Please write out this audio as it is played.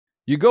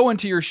You go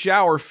into your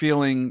shower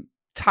feeling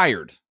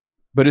tired,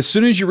 but as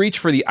soon as you reach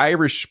for the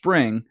Irish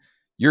Spring,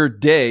 your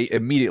day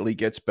immediately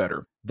gets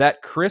better.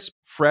 That crisp,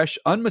 fresh,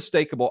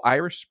 unmistakable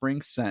Irish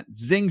Spring scent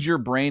zings your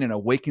brain and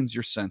awakens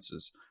your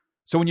senses.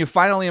 So when you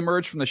finally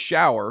emerge from the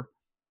shower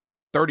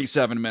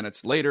 37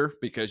 minutes later,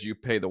 because you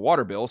pay the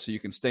water bill so you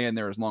can stay in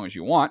there as long as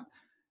you want,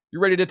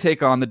 you're ready to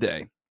take on the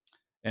day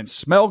and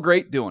smell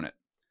great doing it.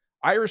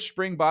 Irish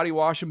Spring Body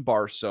Wash and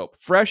Bar Soap.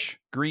 Fresh,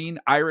 green,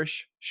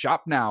 Irish.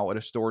 Shop now at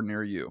a store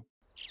near you.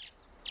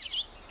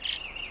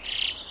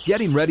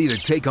 Getting ready to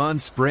take on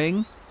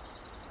spring?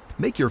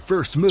 Make your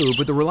first move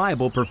with the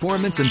reliable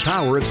performance and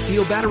power of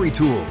Steel battery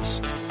tools.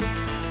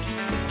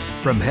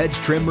 From hedge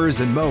trimmers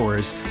and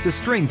mowers to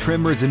string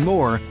trimmers and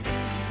more,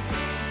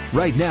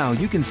 right now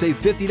you can save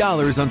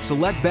 $50 on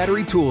select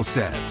battery tool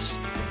sets.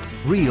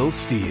 Real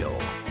Steel.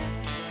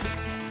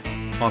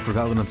 Offer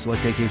valid on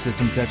select AK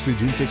system sets through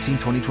June 16,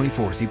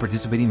 2024. See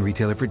participating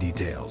retailer for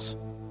details.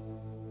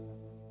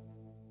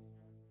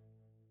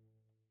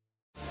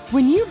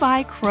 When you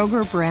buy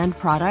Kroger brand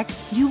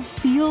products, you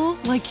feel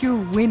like you're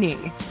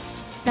winning.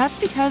 That's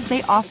because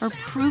they offer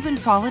proven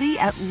quality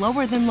at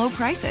lower than low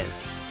prices.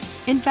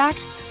 In fact,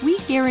 we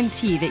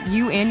guarantee that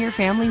you and your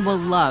family will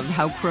love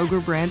how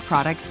Kroger brand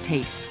products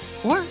taste,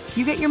 or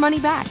you get your money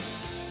back.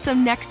 So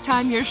next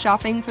time you're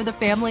shopping for the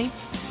family,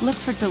 look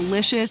for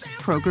delicious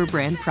Kroger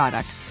brand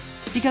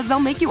products, because they'll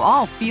make you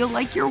all feel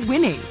like you're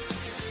winning.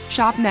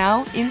 Shop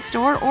now,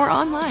 in-store, or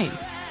online.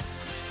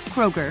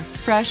 Kroger,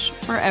 fresh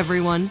for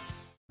everyone.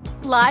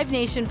 Live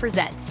Nation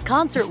presents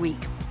Concert Week.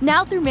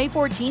 Now through May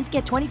 14th,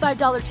 get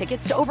 $25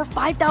 tickets to over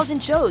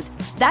 5,000 shows.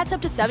 That's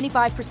up to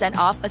 75%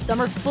 off a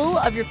summer full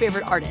of your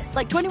favorite artists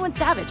like 21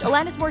 Savage,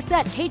 Alanis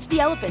Morissette, Cage the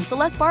Elephant,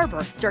 Celeste Barber,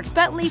 Dierks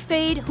Bentley,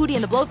 Fade, Hootie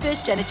and the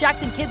Blowfish, Janet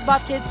Jackson, Kidz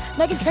Bop Kids,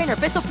 Meghan Trainor,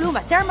 Peso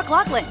Pluma, Sarah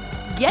McLachlan.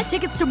 Get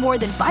tickets to more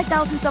than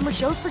 5,000 summer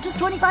shows for just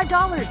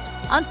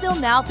 $25. On sale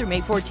now through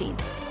May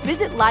 14th.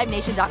 Visit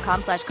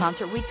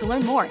LiveNation.com/Concert Week to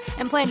learn more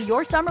and plan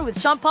your summer with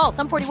Sean Paul,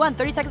 Sum 41,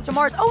 30 Seconds to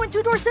Mars, and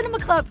Two Door Cinema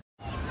Club.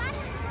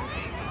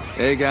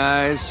 Hey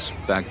guys,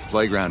 back at the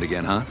playground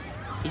again, huh?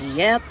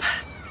 Yep.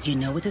 You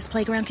know what this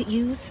playground could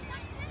use?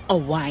 A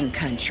wine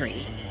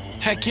country.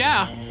 Heck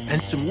yeah,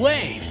 and some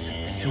waves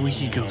so we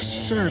could go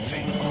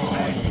surfing.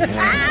 Oh, yeah.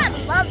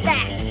 Ah, love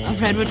that.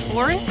 A redwood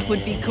forest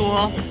would be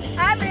cool.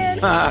 I'm in.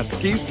 Ah,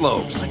 ski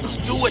slopes. Let's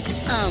do it.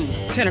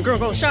 Can a girl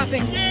go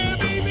shopping? Yeah,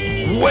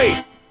 baby.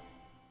 Wait!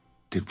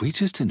 Did we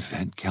just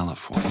invent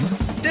California?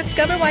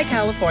 Discover why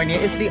California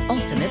is the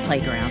ultimate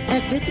playground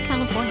at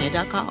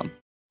visitcalifornia.com.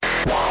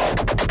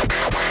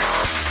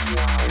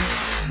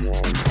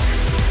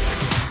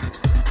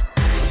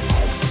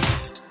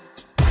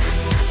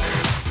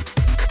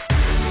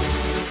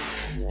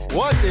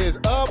 What is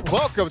up?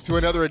 Welcome to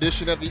another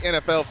edition of the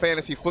NFL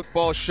Fantasy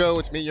Football Show.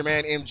 It's me, your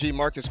man, MG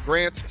Marcus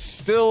Grant,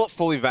 still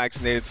fully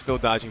vaccinated, still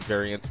dodging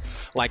variants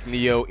like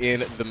Neo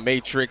in The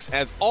Matrix.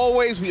 As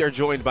always, we are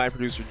joined by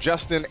producer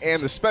Justin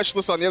and the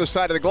specialist on the other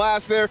side of the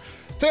glass there.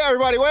 Say,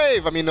 everybody,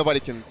 wave. I mean, nobody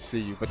can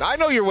see you, but I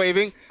know you're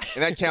waving,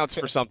 and that counts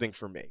for something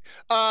for me.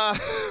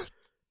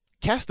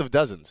 Cast of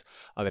dozens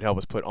that help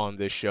us put on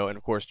this show, and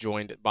of course,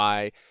 joined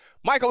by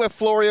Michael F.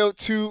 Florio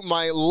to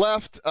my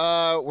left.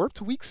 We're up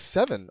to week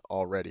 7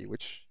 already,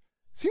 which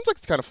seems like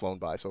it's kind of flown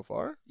by so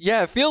far.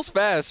 Yeah, it feels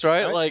fast,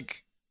 right?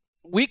 Like,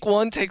 week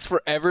 1 takes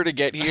forever to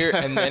get here,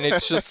 and then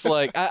it's just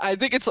like, I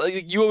think it's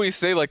like you always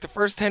say, like, the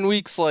first 10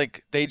 weeks,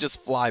 like, they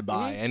just fly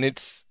by, and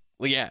it's,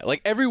 yeah,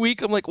 like, every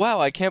week I'm like, wow,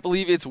 I can't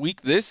believe it's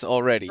week this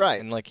already. Right.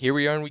 And, like, here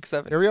we are in week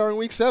 7. Here we are in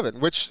week 7,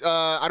 which,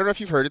 I don't know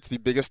if you've heard, it's the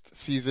biggest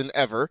season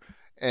ever.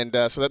 And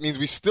so that means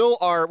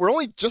we're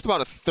only just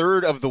about a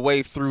third of the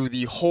way through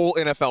the whole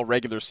NFL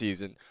regular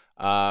season.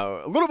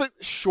 A little bit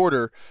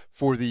shorter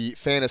for the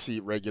fantasy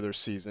regular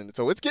season.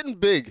 So it's getting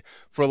big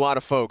for a lot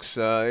of folks.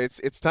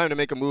 It's time to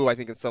make a move, I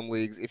think, in some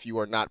leagues if you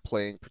are not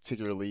playing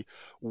particularly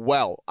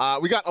well.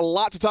 We got a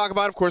lot to talk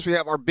about. Of course, we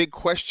have our big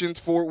questions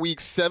for week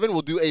 7.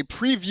 We'll do a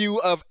preview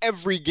of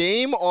every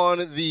game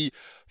on the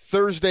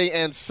Thursday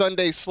and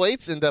Sunday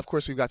slates. And, of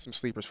course, we've got some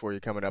sleepers for you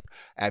coming up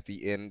at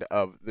the end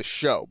of the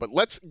show. But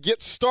let's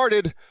get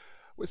started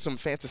with some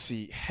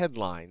fantasy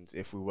headlines,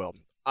 if we will.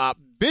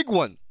 Big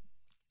one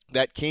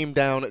that came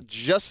down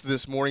just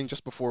this morning,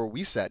 just before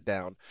we sat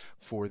down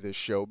for this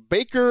show.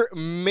 Baker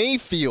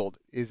Mayfield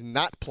is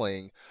not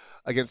playing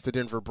against the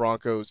Denver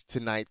Broncos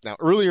tonight. Now,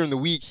 earlier in the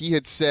week, he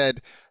had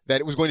said that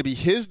it was going to be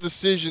his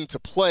decision to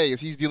play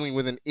as he's dealing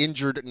with an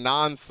injured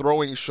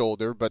non-throwing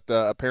shoulder, but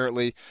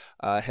apparently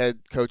head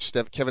coach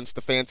Kevin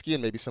Stefanski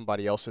and maybe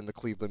somebody else in the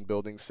Cleveland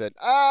building said,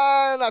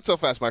 not so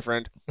fast, my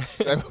friend.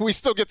 We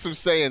still get some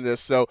say in this.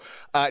 So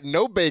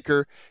no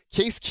Baker.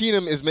 Case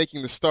Keenum is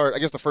making the start. I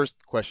guess the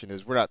first question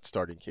is, we're not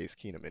starting Case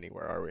Keenum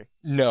anywhere, are we?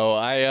 No,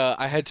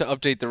 I had to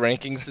update the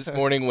rankings this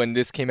morning when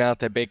this came out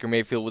that Baker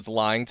Mayfield was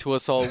lying to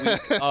us all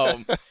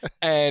week.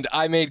 And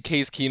I made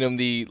Case Keenum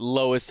the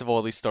lowest of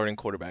all these starting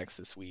quarterbacks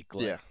this week.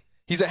 Like, yeah.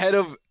 He's ahead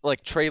of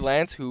like Trey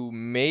Lance, who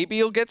maybe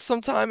he'll get some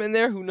time in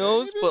there. Who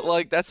knows? But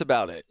like that's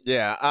about it.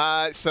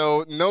 Yeah.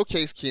 So no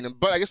Case Keenum.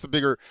 But I guess the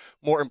bigger,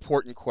 more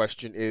important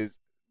question is,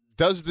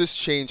 does this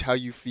change how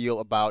you feel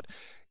about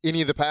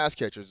any of the pass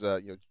catchers?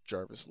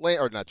 Jarvis Lane,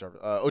 or not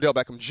Jarvis, Odell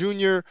Beckham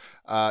Jr.,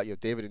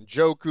 David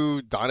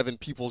Njoku, Donovan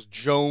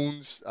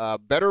Peoples-Jones.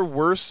 Better,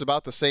 worse,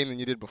 about the same than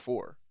you did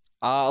before?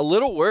 A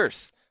little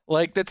worse.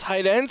 Like the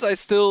tight ends,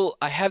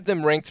 I have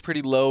them ranked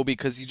pretty low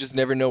because you just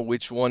never know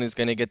which one is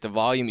going to get the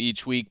volume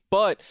each week.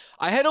 But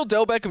I had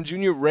Odell Beckham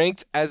Jr.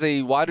 ranked as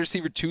a wide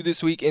receiver 2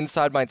 this week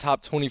inside my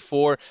top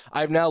 24.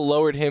 I've now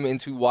lowered him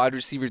into wide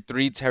receiver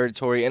 3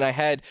 territory. And I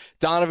had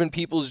Donovan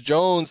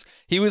Peoples-Jones.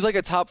 He was like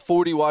a top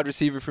 40 wide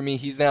receiver for me.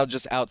 He's now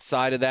just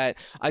outside of that.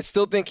 I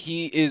still think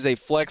he is a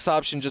flex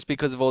option just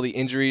because of all the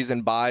injuries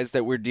and buys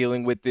that we're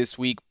dealing with this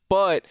week.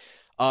 But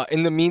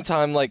in the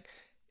meantime, like,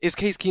 is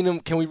Case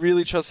Keenum, can we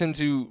really trust him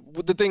to...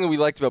 The thing that we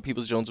liked about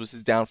Peoples-Jones was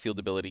his downfield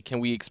ability.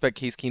 Can we expect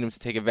Case Keenum to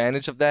take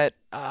advantage of that?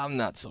 I'm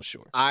not so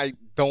sure. I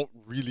don't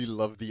really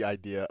love the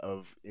idea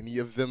of any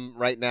of them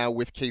right now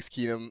with Case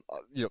Keenum.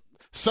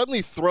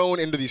 Suddenly thrown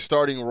into the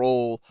starting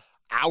role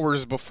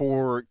hours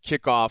before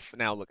kickoff.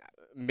 Now, look,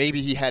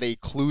 maybe he had a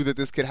clue that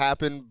this could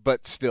happen,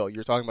 but still,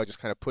 you're talking about just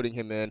kind of putting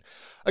him in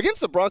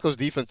against the Broncos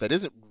defense that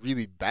isn't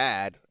really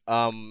bad.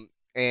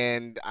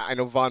 And I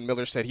know Von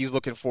Miller said he's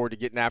looking forward to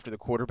getting after the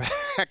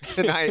quarterback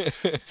tonight.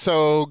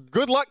 So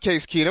good luck,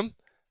 Case Keenum.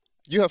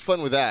 You have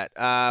fun with that.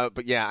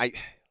 But yeah,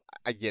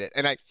 I get it.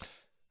 And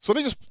so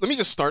let me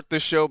just start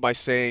this show by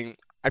saying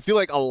I feel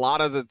like a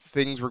lot of the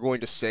things we're going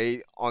to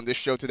say on this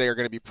show today are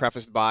going to be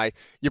prefaced by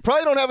you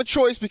probably don't have a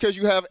choice because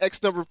you have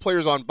X number of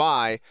players on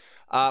bye.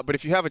 But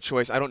if you have a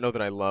choice, I don't know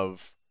that I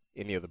love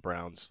any of the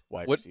Browns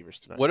wide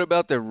receivers tonight. What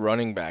about their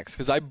running backs?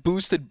 Because I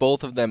boosted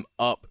both of them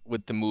up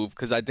with the move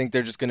because I think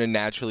they're just going to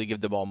naturally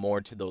give the ball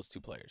more to those two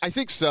players. I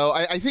think so.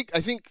 I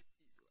think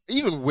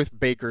even with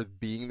Baker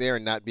being there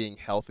and not being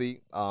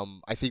healthy,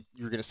 I think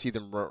you're going to see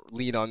them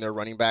lean on their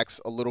running backs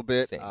a little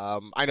bit.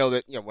 I know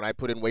that when I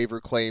put in waiver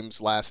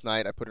claims last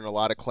night, I put in a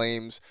lot of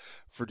claims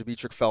for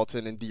Demetric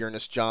Felton and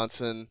Dearness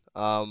Johnson,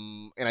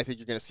 and I think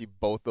you're going to see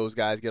both those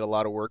guys get a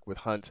lot of work with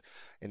Hunt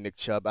and Nick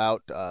Chubb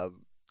out.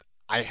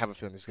 I have a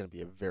feeling this is going to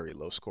be a very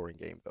low-scoring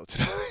game, though,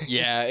 tonight.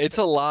 Yeah, it's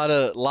a lot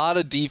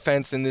of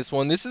defense in this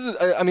one. This is,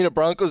 a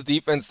Broncos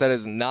defense that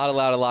has not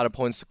allowed a lot of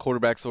points to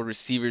quarterbacks or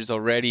receivers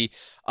already.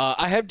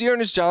 I have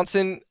Dearness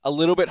Johnson a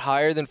little bit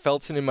higher than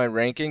Felton in my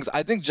rankings.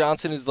 I think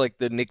Johnson is like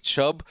the Nick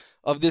Chubb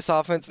of this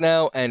offense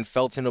now, and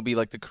Felton will be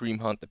like the Kareem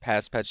Hunt, the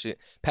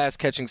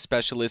pass-catching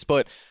specialist.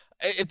 But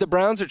if the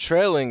Browns are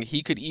trailing,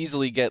 he could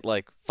easily get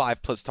like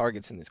 5+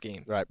 targets in this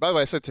game. Right. By the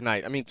way, I said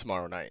tonight. I mean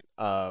tomorrow night.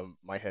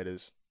 My head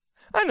is...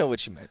 I know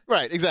what you meant.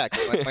 Right,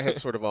 exactly. My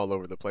head's sort of all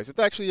over the place. It's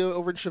actually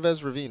over in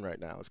Chavez Ravine right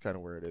now. It's kind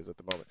of where it is at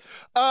the moment.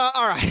 All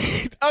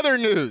right, other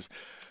news.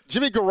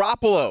 Jimmy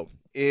Garoppolo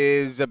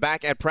is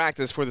back at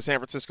practice for the San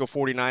Francisco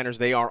 49ers.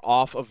 They are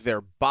off of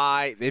their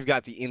bye. They've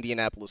got the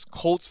Indianapolis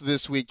Colts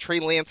this week. Trey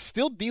Lance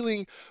still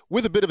dealing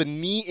with a bit of a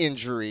knee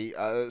injury,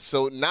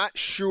 so not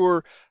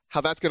sure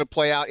how that's going to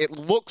play out. It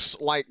looks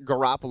like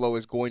Garoppolo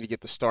is going to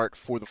get the start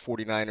for the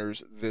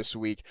 49ers this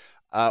week.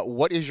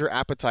 What is your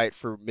appetite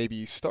for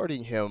maybe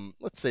starting him,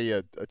 let's say,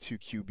 a 2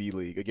 QB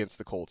league against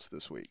the Colts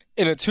this week?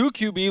 In a 2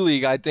 QB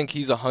league, I think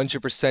he's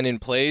 100% in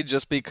play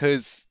just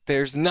because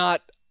there's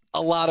not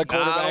a lot of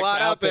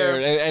quarterbacks out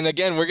there. And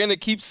again, we're going to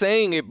keep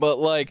saying it, but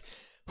like,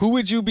 who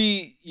would you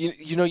be?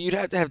 You'd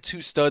have to have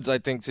 2 studs, I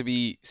think, to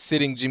be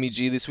sitting Jimmy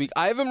G this week.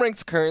 I have him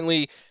ranked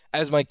currently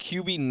as my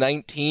QB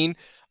 19.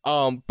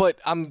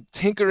 But I'm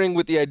tinkering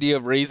with the idea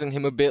of raising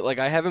him a bit. Like,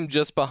 I have him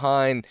just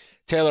behind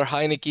Taylor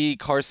Heineke,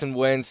 Carson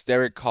Wentz,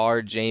 Derek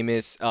Carr,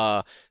 Jameis.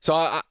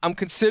 So I'm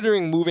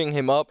considering moving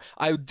him up.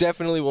 I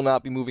definitely will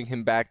not be moving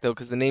him back, though,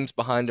 because the names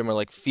behind him are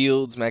like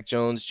Fields, Mac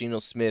Jones, Geno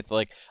Smith.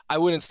 Like, I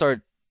wouldn't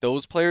start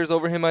those players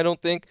over him, I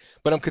don't think.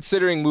 But I'm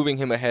considering moving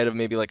him ahead of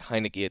maybe like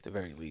Heineke at the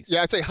very least.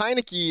 Yeah, I'd say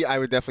Heineke, I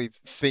would definitely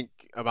think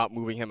about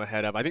moving him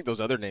ahead of. I think those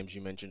other names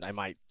you mentioned, I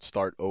might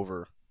start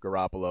over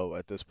Garoppolo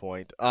at this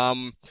point.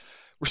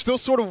 We're still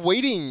sort of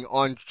waiting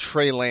on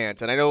Trey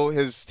Lance, and I know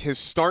his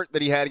start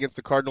that he had against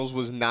the Cardinals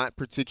was not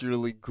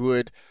particularly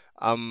good.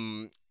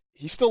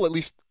 He's still at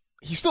least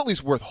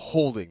worth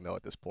holding though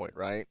at this point,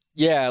 right?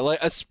 Yeah, like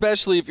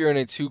especially if you're in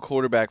a 2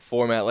 quarterback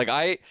format. Like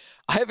I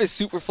have a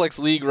Superflex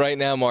league right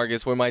now,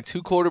 Marcus, where my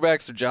 2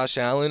 quarterbacks are Josh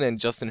Allen and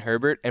Justin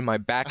Herbert, and my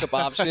backup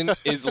option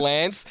is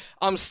Lance.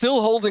 I'm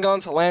still holding on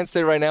to Lance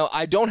there right now.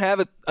 I don't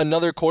have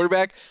another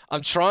quarterback.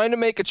 I'm trying to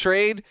make a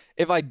trade.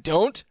 If I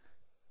don't,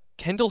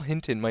 Kendall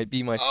Hinton might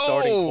be my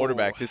starting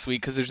quarterback this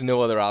week because there's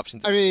no other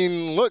options. I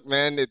mean, look,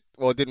 man, it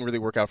didn't really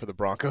work out for the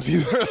Broncos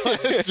either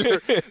last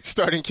year,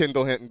 starting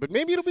Kendall Hinton, but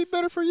maybe it'll be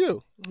better for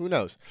you. Who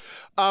knows?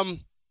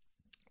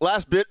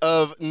 Last bit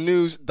of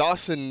news,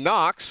 Dawson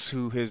Knox,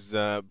 who has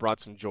brought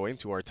some joy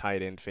into our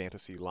tight end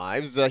fantasy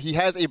lives. He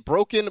has a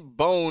broken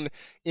bone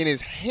in his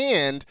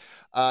hand.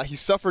 He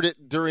suffered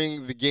it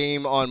during the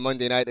game on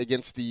Monday night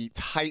against the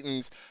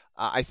Titans.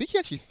 I think he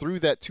actually threw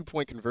that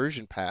 2-point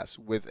conversion pass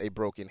with a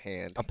broken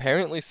hand.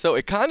 Apparently so.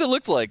 It kind of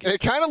looked like it.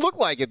 It kind of looked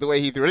like it the way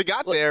he threw it. It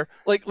got there.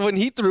 Like when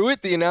he threw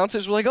it, the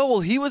announcers were like, "Oh, well,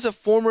 he was a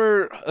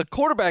former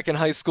quarterback in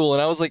high school,"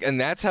 and I was like, "And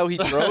that's how he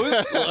throws?"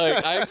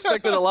 Like I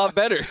expected a lot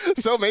better.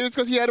 So maybe it's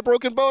because he had a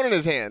broken bone in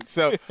his hand.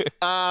 So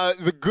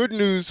the good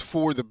news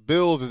for the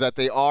Bills is that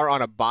they are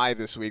on a bye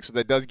this week, so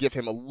that does give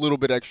him a little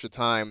bit extra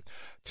time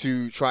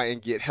to try and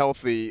get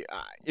healthy.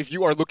 If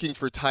you are looking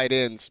for tight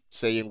ends,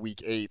 say in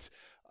Week 8,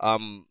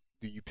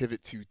 do you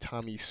pivot to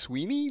Tommy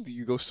Sweeney? Do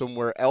you go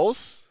somewhere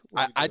else?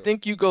 I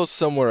think you go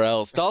somewhere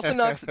else. Dawson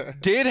Knox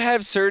did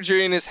have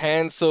surgery in his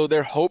hand, so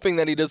they're hoping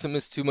that he doesn't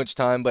miss too much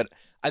time, but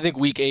I think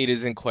Week 8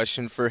 is in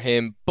question for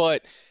him.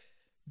 But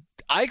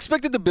I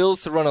expected the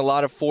Bills to run a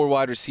lot of 4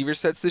 wide receiver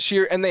sets this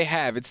year, and they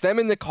have. It's them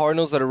and the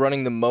Cardinals that are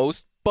running the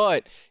most,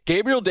 but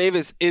Gabriel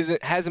Davis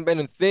hasn't been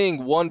a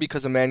thing, 1,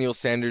 because Emmanuel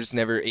Sanders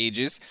never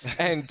ages,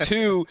 and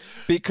 2,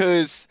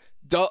 because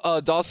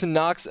Dawson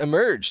Knox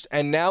emerged.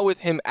 And now with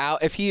him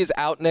out, if he is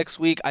out next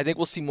week, I think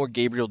we'll see more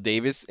Gabriel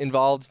Davis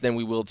involved than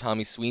we will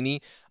Tommy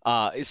Sweeney.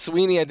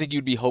 Sweeney, I think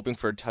you'd be hoping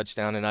for a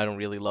touchdown, and I don't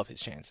really love his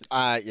chances.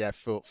 Yeah,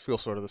 feel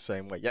sort of the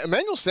same way. Yeah,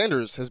 Emmanuel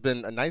Sanders has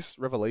been a nice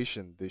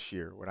revelation this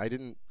year. When I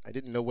didn't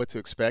know what to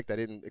expect. I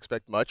didn't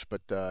expect much,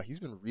 but he's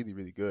been really,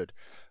 really good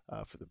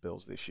for the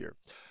Bills this year.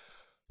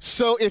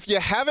 So if you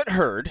haven't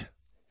heard,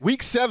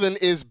 Week 7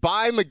 is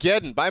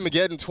Bye-Mageddon.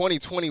 Bye-Mageddon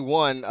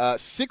 2021.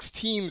 6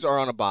 teams are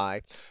on a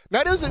bye.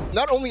 Not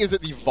only is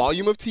it the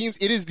volume of teams,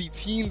 it is the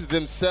teams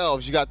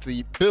themselves. You got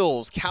the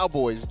Bills,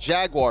 Cowboys,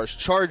 Jaguars,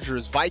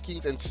 Chargers,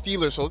 Vikings, and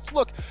Steelers. So let's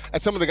look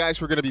at some of the guys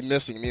who are going to be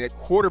missing. I mean, at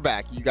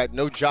quarterback, you got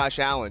no Josh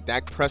Allen,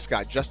 Dak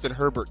Prescott, Justin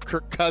Herbert,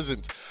 Kirk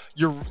Cousins.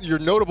 Your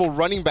notable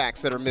running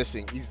backs that are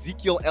missing: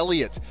 Ezekiel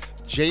Elliott,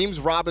 James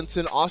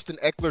Robinson, Austin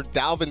Eckler,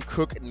 Dalvin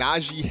Cook,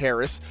 Najee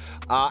Harris.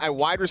 At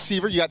wide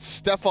receiver, you got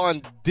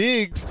Stephon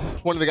Diggs,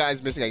 one of the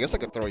guys missing. I guess I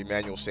could throw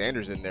Emmanuel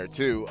Sanders in there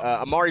too.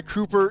 Amari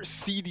Cooper,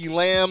 CeeDee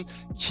Lamb,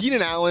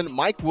 Keenan Allen,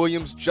 Mike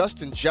Williams,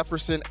 Justin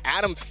Jefferson,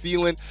 Adam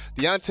Thielen,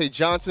 Deontay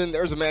Johnson.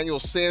 There's Emmanuel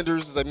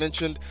Sanders, as I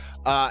mentioned.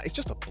 It's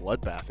just a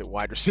bloodbath at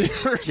wide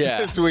receiver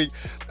this week.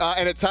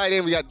 And at tight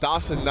end, we got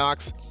Dawson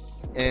Knox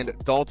and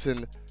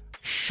Dalton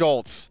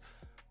Schultz.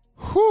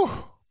 Whew.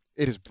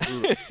 It is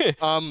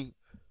brutal.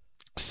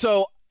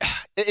 So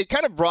it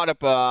kind of brought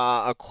up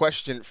a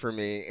question for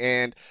me,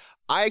 and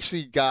I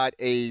actually got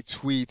a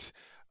tweet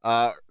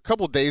a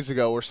couple days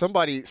ago where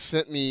somebody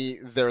sent me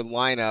their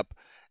lineup,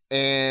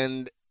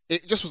 and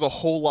it just was a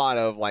whole lot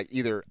of like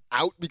either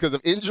out because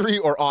of injury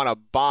or on a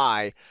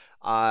bye,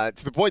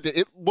 to the point that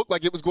it looked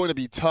like it was going to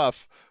be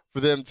tough for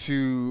them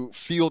to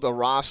field a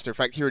roster. In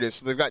fact, here it is.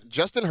 So they've got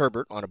Justin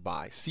Herbert on a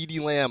bye, CeeDee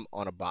Lamb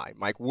on a bye,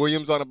 Mike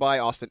Williams on a bye,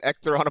 Austin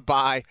Eckler on a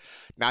bye,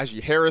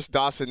 Najee Harris,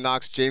 Dawson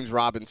Knox, James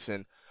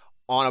Robinson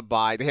on a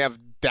bye. They have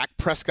Dak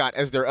Prescott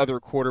as their other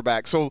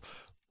quarterback. So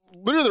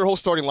literally their whole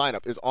starting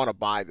lineup is on a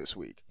bye this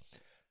week.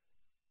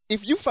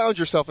 If you found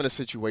yourself in a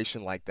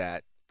situation like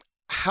that,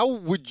 how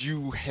would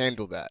you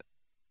handle that?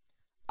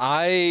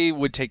 I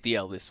would take the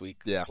L this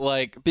week. Yeah.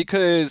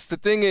 Because the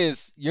thing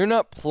is, you're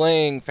not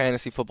playing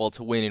fantasy football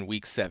to win in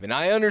Week 7.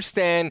 I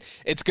understand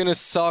it's going to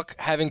suck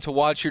having to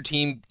watch your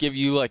team give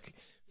you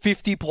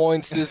 50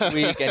 points this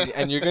week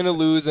and you're going to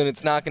lose and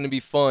it's not going to be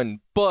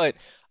fun. But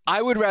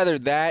I would rather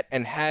that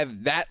and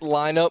have that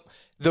lineup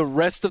the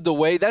rest of the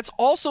way. That's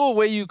also a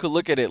way you could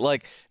look at it.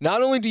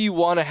 Not only do you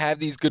want to have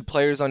these good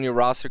players on your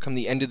roster come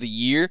the end of the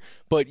year,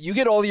 but you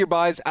get all of your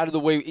buys out of the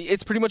way.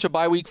 It's pretty much a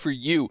bye week for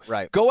you.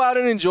 Right. Go out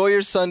and enjoy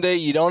your Sunday.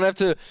 You don't have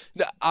to,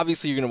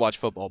 obviously you're going to watch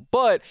football,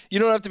 but you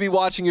don't have to be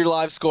watching your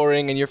live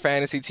scoring and your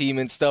fantasy team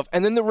and stuff.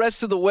 And then the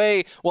rest of the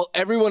way, while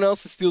everyone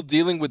else is still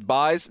dealing with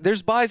buys,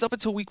 there's buys up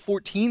until Week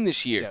 14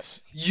 this year.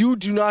 Yes. You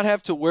do not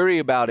have to worry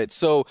about it.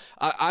 So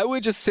I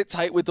would just sit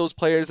tight with those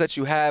players that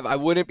you have. I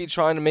wouldn't be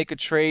trying to make a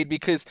trade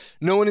because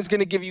no one is going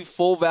to give you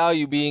full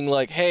value being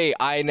like, hey,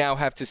 I now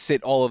have to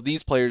sit all of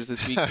these players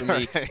this week for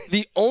me. Right.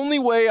 The only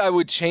way I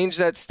would change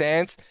that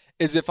stance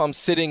is if I'm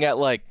sitting at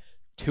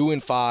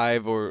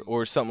 2-5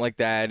 or something like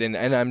that, and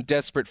I'm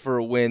desperate for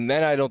a win.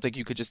 Then I don't think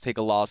you could just take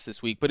a loss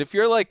this week. But if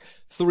you're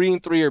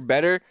 3-3 or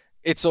better,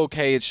 it's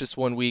okay. It's just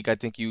 1 week. I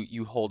think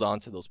you hold on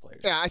to those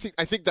players. Yeah,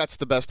 I think that's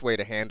the best way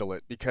to handle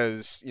it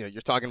because you're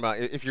talking about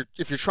if you're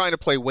trying to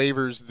play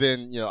waivers,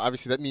 then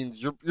obviously that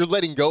means you're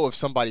letting go of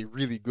somebody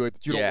really good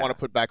that you don't want to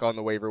put back on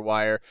the waiver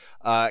wire.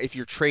 If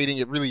you're trading,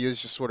 it really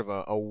is just sort of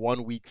a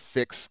 1 week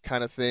fix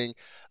kind of thing.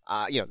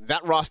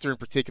 That roster in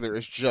particular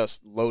is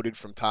just loaded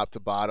from top to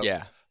bottom.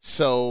 Yeah.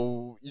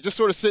 So you just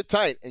sort of sit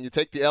tight and you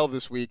take the L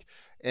this week.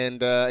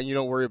 And you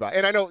don't worry about it.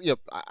 And I know,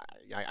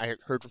 I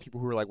heard from people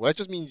who were like, well, that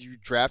just means you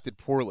drafted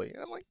poorly.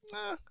 And I'm like,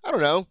 I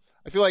don't know.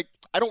 I feel like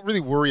I don't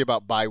really worry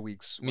about bye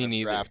weeks when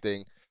I'm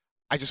drafting.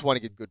 I just want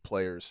to get good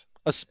players.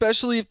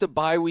 Especially if the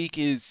bye week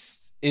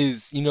is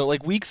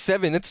Week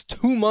 7. It's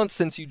 2 months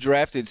since you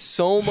drafted.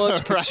 So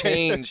much could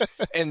change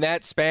in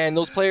that span.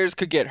 Those players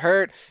could get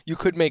hurt. You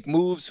could make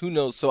moves. Who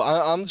knows? So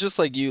I'm just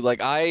like you.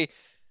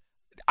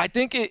 I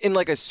think in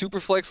like a super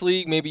flex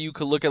league, maybe you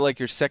could look at like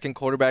your second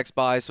quarterback's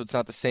buy, so it's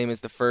not the same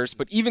as the first.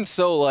 But even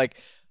so, like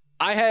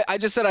I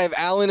just said I have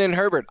Allen and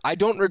Herbert. I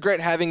don't regret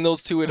having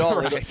those two at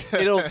all. Right.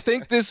 It'll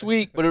stink this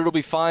week, but it'll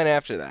be fine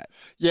after that.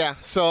 Yeah.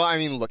 So I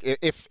mean, look,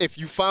 if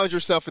you found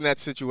yourself in that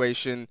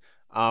situation,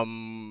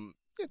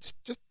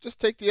 just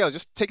take the L.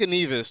 Just take a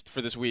Nevis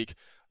for this week.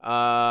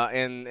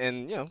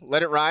 And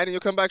let it ride, and you'll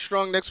come back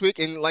strong next week.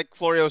 And like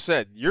Florio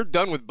said, you're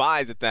done with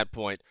buys at that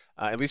point,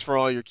 at least for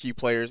all your key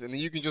players, and then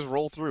you can just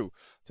roll through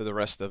to the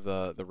rest of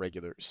the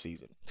regular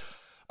season.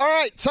 All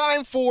right,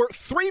 time for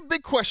 3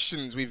 big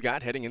questions we've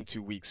got heading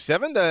into Week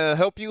 7 to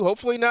help you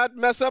hopefully not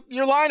mess up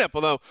your lineup.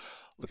 Although,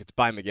 look, it's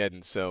by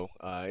Mageddon, so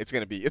it's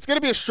gonna be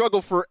a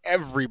struggle for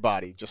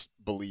everybody. Just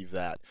believe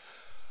that.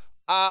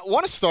 I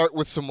want to start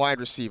with some wide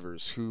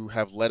receivers who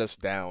have let us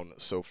down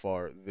so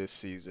far this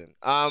season.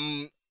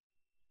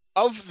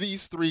 Of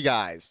these 3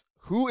 guys,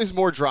 who is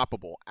more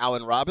droppable?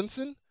 Allen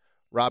Robinson,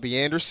 Robbie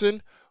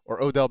Anderson,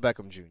 or Odell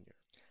Beckham Jr.?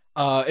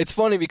 It's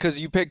funny because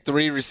you picked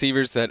 3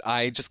 receivers that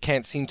I just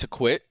can't seem to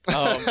quit.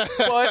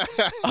 But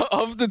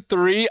of the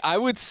 3, I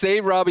would say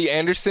Robbie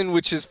Anderson,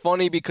 which is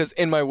funny because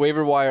in my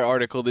waiver wire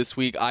article this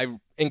week, I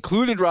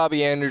included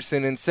Robbie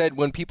Anderson and said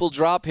when people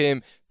drop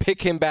him,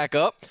 pick him back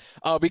up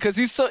because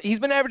he's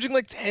been averaging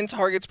like 10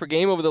 targets per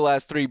game over the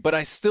last 3. But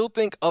I still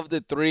think of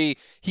the 3,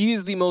 he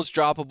is the most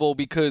droppable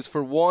because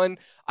for one,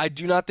 I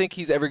do not think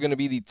he's ever going to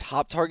be the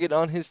top target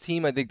on his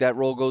team. I think that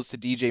role goes to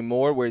DJ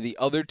Moore, where the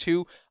other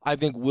 2, I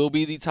think, will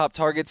be the top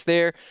targets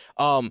there.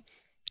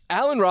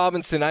 Allen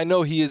Robinson, I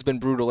know he has been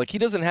brutal. Like, he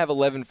doesn't have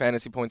 11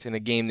 fantasy points in a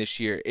game this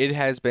year. It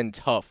has been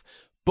tough.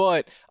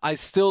 But I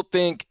still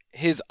think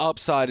his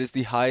upside is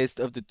the highest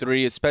of the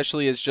 3,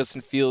 especially as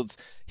Justin Fields.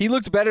 He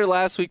looked better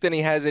last week than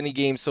he has any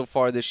game so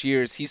far this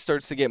year as he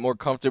starts to get more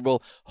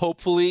comfortable.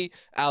 Hopefully,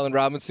 Allen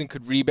Robinson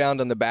could rebound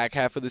on the back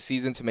half of the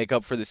season to make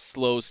up for the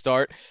slow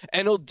start.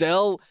 And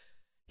Odell,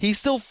 he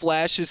still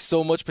flashes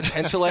so much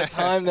potential at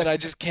time that I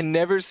just can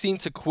never seem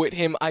to quit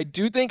him. I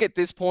do think at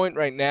this point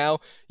right now,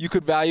 you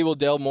could value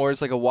Odell more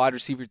as like a wide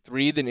receiver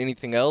 3 than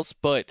anything else,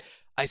 but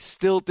I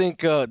still think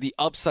the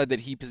upside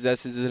that he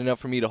possesses is enough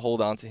for me to hold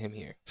on to him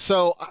here.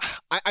 So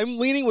I'm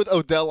leaning with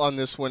Odell on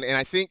this one, and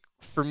I think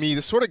for me,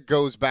 this sort of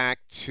goes back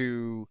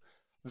to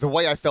the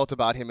way I felt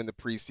about him in the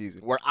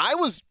preseason, where I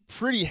was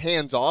pretty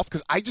hands-off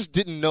because I just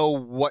didn't know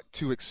what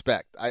to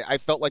expect. I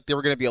felt like there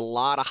were going to be a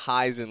lot of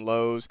highs and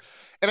lows,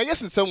 and I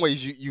guess in some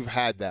ways you've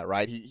had that,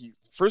 right? He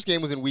first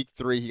game was in Week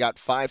 3. He got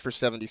 5 for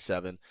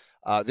 77.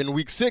 Then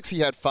Week 6, he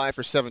had 5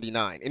 for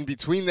 79. In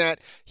between that,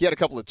 he had a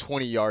couple of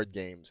 20-yard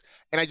games.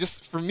 And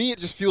for me, it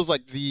just feels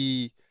like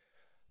the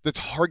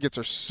targets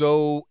are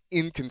so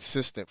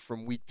inconsistent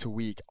from week to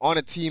week on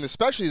a team,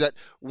 especially that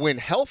when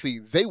healthy,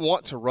 they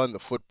want to run the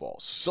football.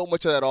 So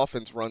much of that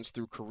offense runs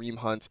through Kareem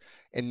Hunt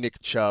and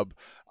Nick Chubb.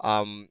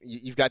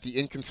 You've got the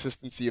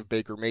inconsistency of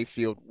Baker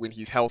Mayfield when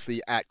he's healthy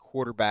at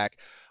quarterback.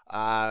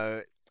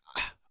 But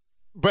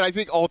I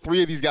think all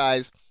 3 of these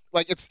guys,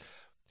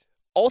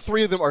 all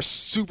 3 of them are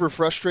super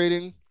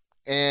frustrating,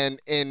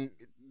 and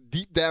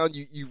deep down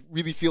you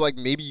really feel like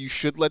maybe you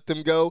should let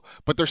them go,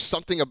 but there's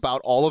something about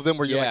all of them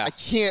where you're like,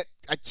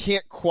 I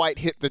can't quite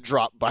hit the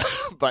drop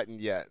button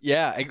yet.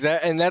 Yeah,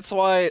 exactly. And that's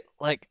why,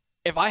 like,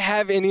 if I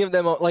have any of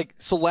them,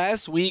 so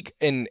last week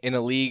in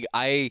a league,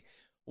 I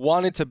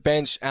wanted to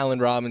bench Allen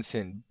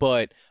Robinson,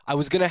 but I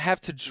was going to have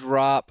to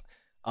drop,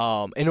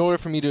 in order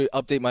for me to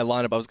update my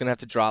lineup, I was going to have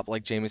to drop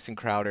like Jamison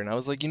Crowder. And I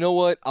was like, you know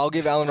what? I'll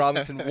give Allen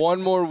Robinson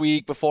one more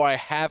week before I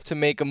have to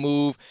make a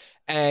move.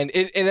 And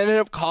it ended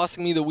up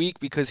costing me the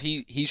week because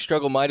he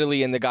struggled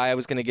mightily, and the guy I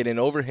was going to get in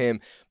over him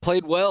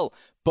played well.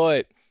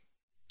 But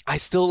I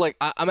still,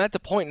 I'm at the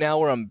point now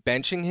where I'm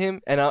benching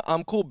him, and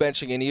I'm cool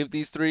benching any of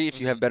these 3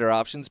 if you have better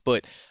options.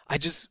 But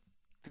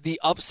the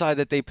upside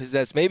that they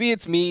possess, maybe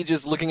it's me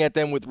just looking at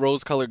them with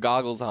rose-colored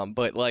goggles on,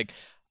 but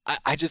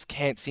I just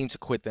can't seem to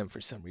quit them for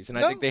some reason.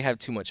 I think they have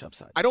too much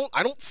upside. I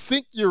don't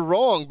think you're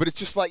wrong, but it's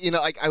just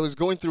I was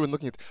going through and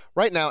looking at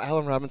right now.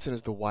 Allen Robinson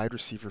is the wide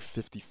receiver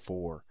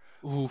 54.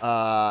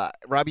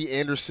 Robbie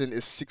Anderson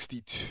is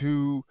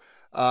 62.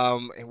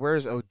 And where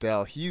is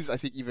Odell? He's, I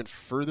think, even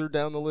further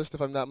down the list,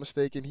 if I'm not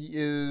mistaken. He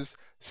is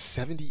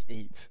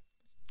 78.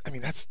 I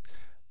mean, that's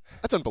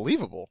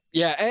unbelievable.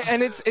 Yeah,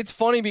 and it's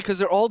funny because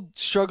they're all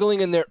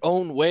struggling in their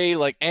own way.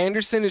 Like,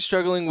 Anderson is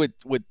struggling with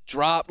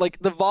drop. Like,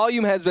 the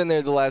volume has been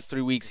there the last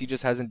 3 weeks. He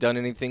just hasn't done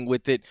anything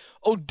with it.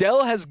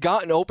 Odell has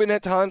gotten open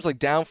at times, like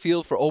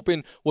downfield for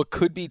open what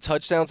could be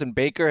touchdowns, and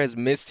Baker has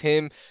missed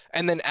him.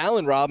 And then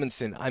Allen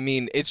Robinson, I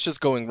mean, it's just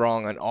going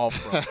wrong on all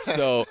fronts.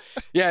 So,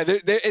 yeah,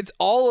 it's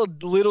all a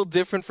little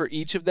different for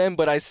each of them,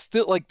 but I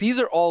still, these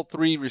are all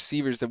 3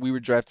 receivers that we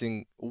were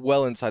drafting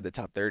well inside the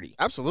top 30.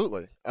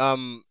 Absolutely.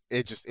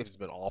 It's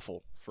been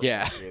awful for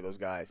any of those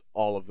guys,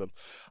 all of them.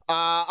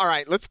 All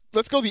right, let's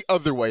go the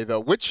other way though.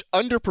 Which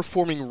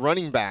underperforming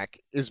running back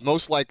is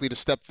most likely to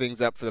step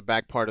things up for the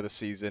back part of the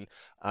season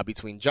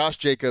between Josh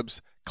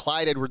Jacobs,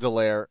 Clyde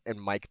Edwards-Helaire, and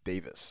Mike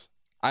Davis?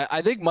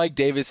 I think Mike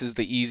Davis is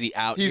the easy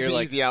out. He's here. the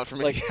like, easy out for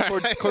me. Like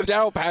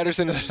Cordero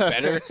Patterson is just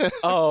better.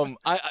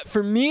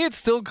 For me, it's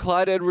still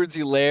Clyde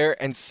Edwards-Helaire,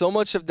 and so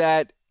much of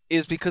that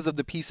is because of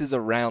the pieces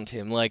around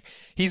him. Like,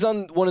 he's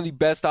on one of the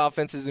best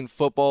offenses in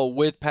football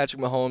with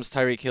Patrick Mahomes,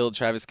 Tyreek Hill,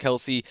 Travis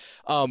Kelce.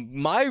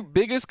 My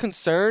biggest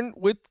concern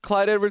with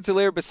Clyde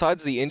Edwards-Helaire,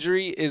 besides the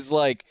injury, is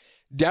like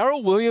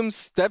Darrell Williams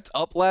stepped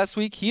up last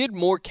week. He had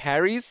more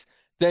carries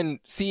than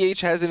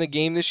CH has in a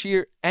game this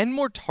year and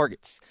more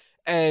targets.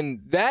 And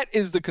that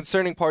is the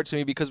concerning part to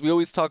me because we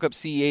always talk up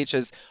CEH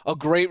as a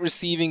great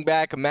receiving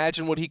back.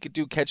 Imagine what he could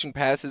do catching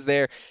passes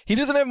there. He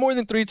doesn't have more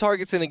than 3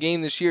 targets in a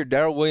game this year.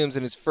 Darrell Williams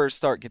in his first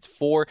start gets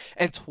 4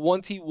 and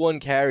 21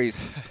 carries.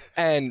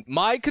 And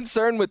my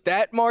concern with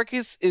that,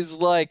 Marcus, is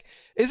like,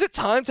 is it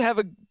time to have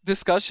a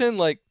discussion?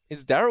 Like,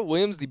 is Darrell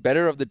Williams the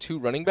better of the 2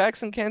 running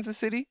backs in Kansas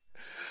City?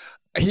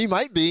 He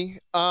might be.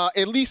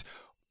 At least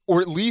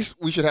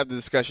we should have the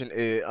discussion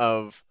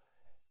of,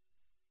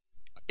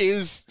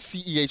 is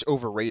CEH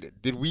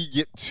overrated? Did we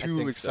get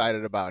too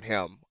excited about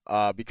him?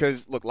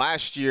 Because, look,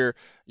 last year,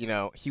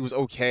 he was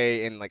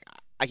okay, and, like,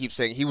 I keep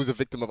saying he was a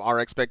victim of our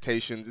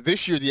expectations.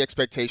 This year, the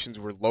expectations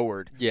were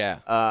lowered. Yeah.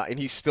 And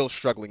he's still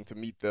struggling to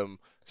meet them.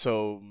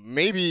 So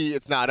maybe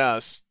it's not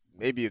us.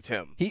 Maybe it's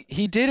him.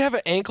 He did have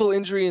an ankle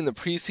injury in the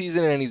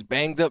preseason, and he's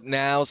banged up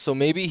now, so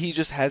maybe he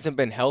just hasn't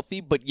been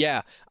healthy. But,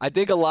 yeah, I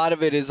think a lot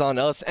of it is on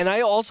us. And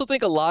I also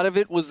think a lot of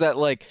it was that,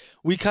 like,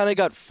 we kind of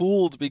got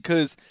fooled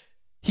because –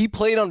 he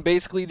played on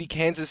basically the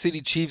Kansas City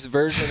Chiefs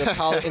version of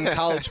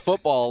college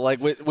football,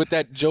 like with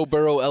that Joe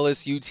Burrow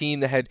LSU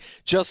team that had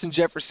Justin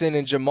Jefferson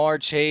and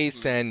Jamar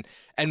Chase and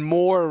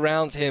more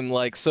around him.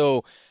 Like,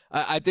 so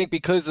I think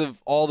because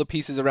of all the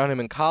pieces around him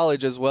in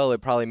college as well,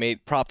 it probably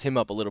propped him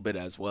up a little bit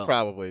as well.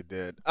 Probably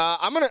did.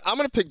 I'm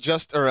gonna pick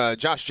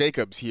Josh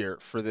Jacobs here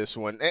for this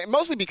one, and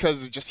mostly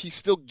because of just he's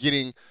still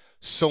getting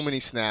so many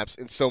snaps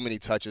and so many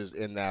touches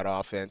in that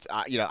offense.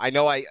 I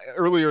know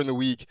earlier in the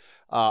week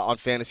on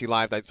Fantasy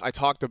Live, I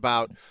talked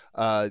about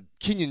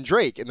Kenyon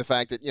Drake and the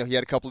fact that he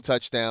had a couple of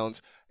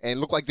touchdowns and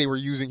looked like they were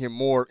using him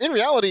more. In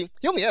reality,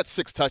 he only had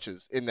 6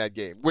 touches in that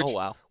game,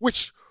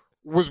 which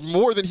was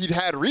more than he'd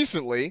had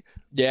recently.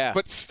 Yeah,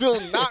 but still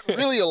not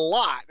really a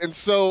lot. And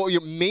so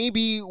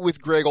maybe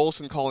with Greg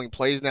Olsen calling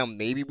plays now,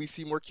 maybe we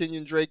see more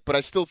Kenyon Drake. But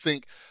I still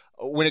think,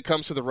 when it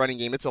comes to the running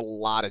game, it's a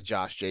lot of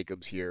Josh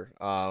Jacobs here.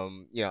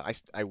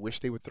 I wish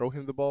they would throw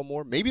him the ball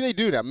more. Maybe they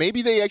do now.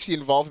 Maybe they actually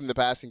involve him in the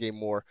passing game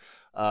more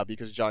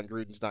because John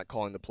Gruden's not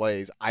calling the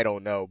plays. I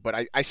don't know.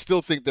 But I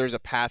still think there's a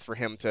path for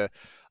him to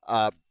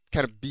kind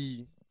of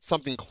be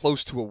something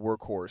close to a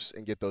workhorse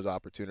and get those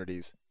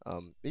opportunities.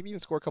 Maybe even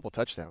score a couple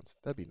touchdowns.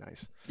 That'd be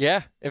nice.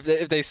 Yeah,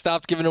 if they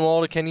stopped giving them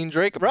all to Kenyon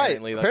Drake,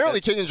 apparently. Right. Apparently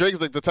Kenyon Drake's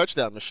like the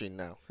touchdown machine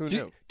now. Who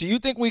knew? Do you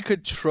think we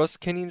could trust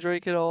Kenyon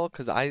Drake at all?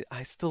 Because I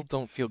still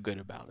don't feel good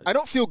about it. I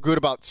don't feel good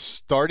about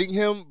starting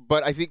him,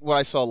 but I think what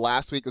I saw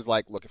last week is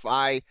like, look, if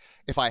I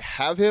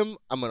have him,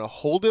 I'm going to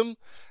hold him.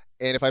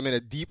 And if I'm in a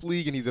deep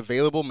league and he's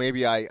available,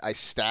 maybe I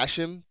stash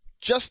him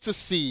just to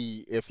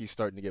see if he's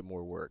starting to get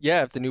more work.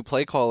 Yeah, if the new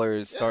play caller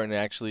is starting to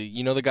actually,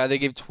 the guy they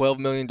gave $12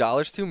 million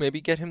to, maybe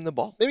get him the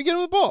ball. Maybe get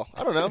him the ball.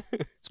 I don't know.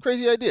 It's a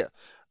crazy idea.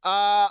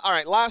 All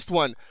right, last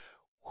one.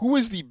 Who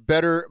is the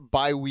better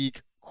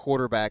bye-week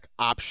quarterback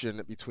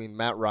option between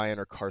Matt Ryan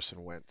or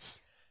Carson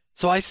Wentz?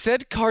 So I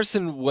said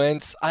Carson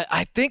Wentz.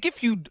 I think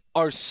if you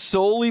are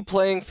solely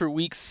playing for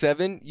week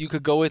 7, you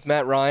could go with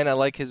Matt Ryan. I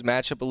like his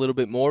matchup a little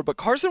bit more. But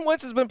Carson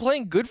Wentz has been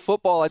playing good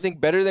football, I think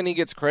better than he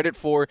gets credit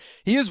for.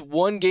 He has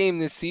one game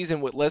this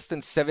season with less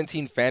than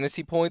 17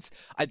 fantasy points.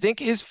 I think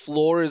his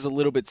floor is a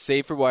little bit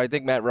safer, while I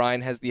think Matt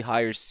Ryan has the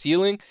higher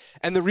ceiling.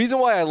 And the reason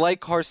why I like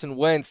Carson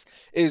Wentz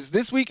is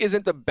this week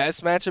isn't the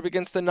best matchup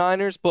against the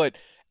Niners, but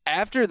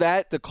after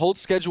that, the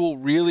Colts schedule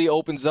really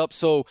opens up.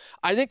 So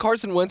I think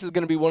Carson Wentz is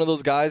going to be one of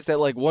those guys that,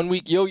 like, one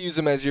week you'll use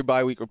him as your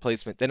bye week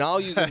replacement. Then I'll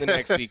use him the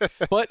next week.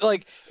 But,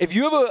 like, if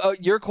you have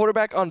your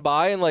quarterback on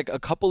bye in, like, a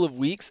couple of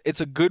weeks,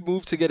 it's a good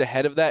move to get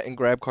ahead of that and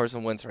grab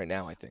Carson Wentz right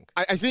now, I think.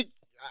 I think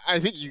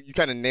you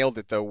kind of nailed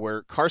it, though,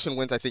 where Carson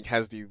Wentz, I think,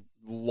 has the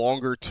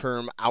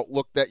longer-term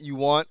outlook that you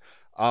want.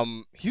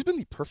 He's been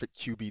the perfect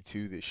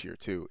QB2 this year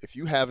too. If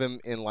you have him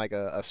in like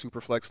a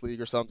super flex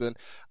league or something,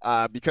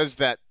 because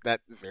that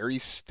very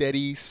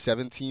steady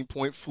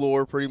 17-point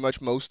floor pretty much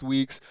most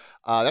weeks,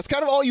 that's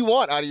kind of all you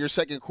want out of your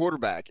second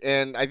quarterback.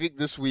 And I think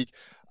this week,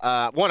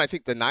 I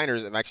think the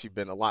Niners have actually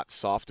been a lot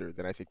softer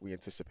than I think we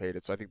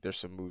anticipated. So I think there's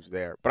some moves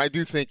there. But I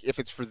do think if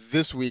it's for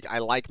this week, I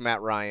like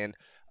Matt Ryan.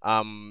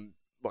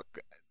 Look,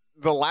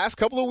 the last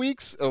couple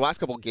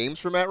of games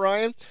for Matt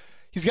Ryan,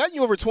 he's gotten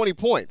you over 20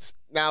 points.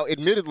 Now,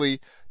 admittedly,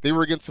 they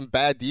were against some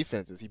bad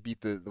defenses. He beat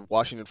the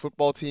Washington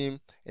football team,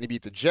 and he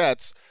beat the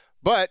Jets.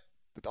 But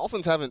the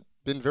Dolphins haven't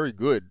been very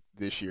good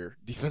this year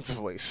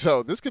defensively.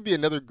 So this could be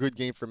another good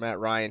game for Matt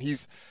Ryan.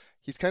 He's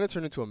kind of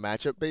turned into a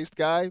matchup-based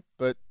guy,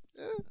 but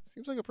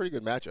seems like a pretty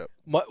good matchup.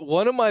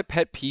 One of my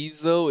pet peeves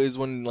though is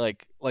when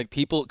like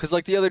people, because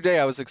like the other day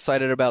I was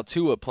excited about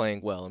Tua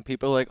playing well, and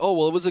people are like, "Oh,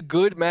 well, it was a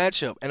good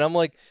matchup," and I'm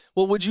like,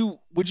 "Well, would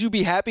you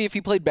be happy if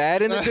he played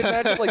bad in a good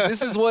matchup? Like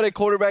this is what a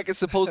quarterback is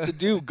supposed to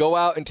do: go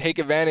out and take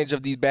advantage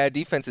of these bad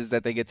defenses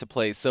that they get to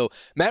play." So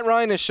Matt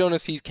Ryan has shown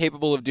us he's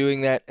capable of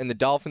doing that, and the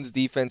Dolphins'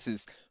 defense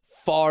is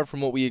far from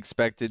what we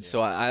expected,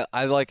 so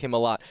I like him a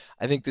lot.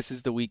 I think this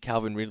is the week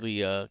Calvin Ridley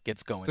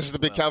gets going. This is the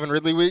big Calvin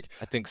Ridley week?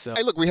 I think so.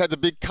 Hey, look, we had the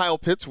big Kyle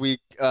Pitts week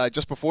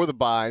just before the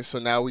bye, so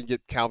now we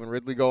get Calvin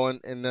Ridley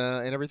going, and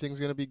everything's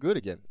going to be good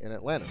again in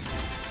Atlanta.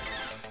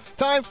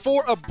 Time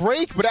for a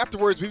break, but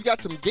afterwards we've got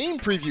some game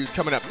previews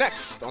coming up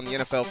next on the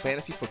NFL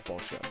Fantasy Football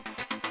Show.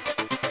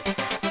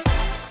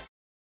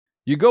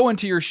 You go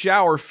into your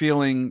shower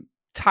feeling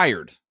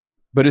tired,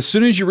 but as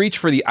soon as you reach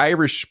for the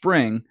Irish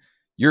Spring,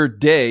 your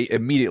day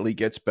immediately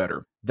gets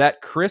better.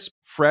 That crisp,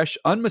 fresh,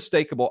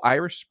 unmistakable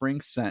Irish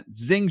Spring scent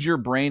zings your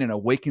brain and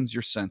awakens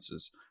your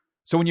senses.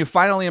 So when you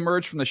finally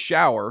emerge from the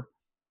shower,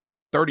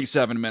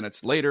 37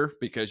 minutes later,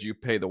 because you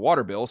pay the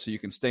water bill so you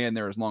can stay in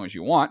there as long as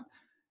you want,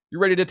 you're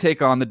ready to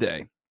take on the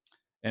day.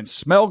 And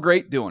smell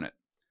great doing it.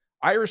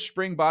 Irish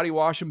Spring Body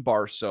Wash and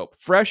Bar Soap.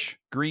 Fresh,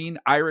 green,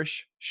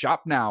 Irish.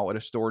 Shop now at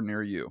a store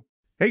near you.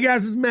 Hey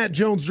guys, this is Matt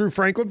Jones, Drew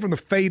Franklin from the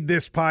Fade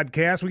This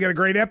podcast. We got a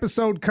great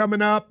episode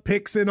coming up,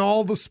 picks in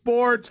all the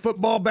sports,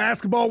 football,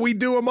 basketball, we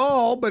do them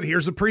all, but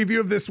here's a preview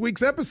of this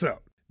week's episode.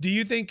 Do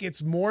you think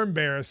it's more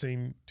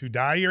embarrassing to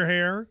dye your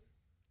hair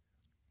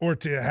or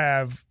to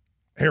have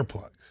hair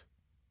plugs?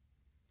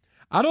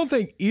 I don't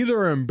think either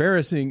are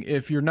embarrassing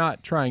if you're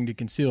not trying to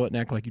conceal it and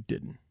act like you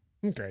didn't.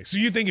 Okay, so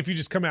you think if you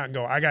just come out and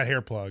go, I got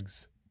hair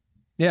plugs.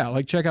 Yeah,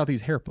 like check out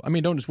these hair plugs. I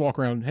mean, don't just walk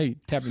around,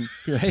 tapping,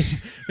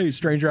 hey,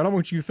 stranger, I don't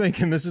want you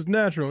thinking this is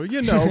natural,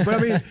 but I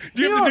mean.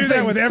 Do you have to do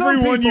that with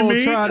everyone you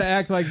meet? Some people try to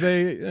act like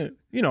they,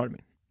 you know what I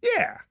mean.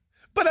 Yeah,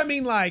 but I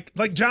mean like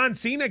John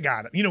Cena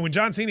got it. You know, when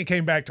John Cena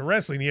came back to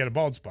wrestling, he had a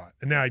bald spot,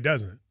 and now he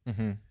doesn't.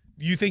 Mm-hmm.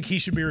 You think he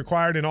should be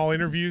required in all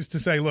interviews to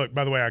say, look,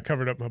 by the way, I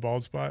covered up my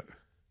bald spot?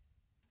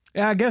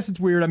 Yeah, I guess it's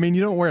weird. I mean,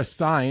 you don't wear a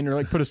sign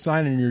or put a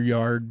sign in your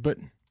yard, but.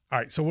 All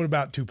right, so what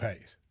about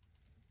toupees?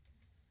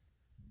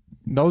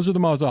 Those are the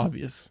most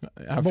obvious.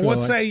 But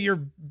let's say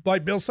you're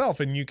like Bill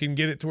Self and you can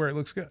get it to where it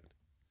looks good.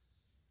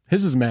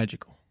 His is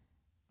magical.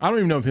 I don't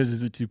even know if his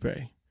is a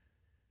toupee.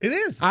 It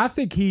is. I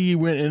think he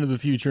went into the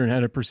future and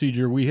had a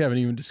procedure we haven't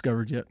even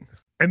discovered yet.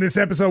 And this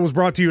episode was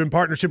brought to you in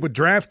partnership with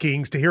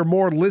DraftKings. To hear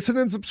more, listen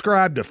and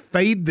subscribe to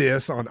Fade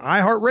This on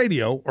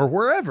iHeartRadio or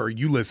wherever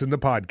you listen to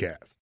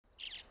podcasts.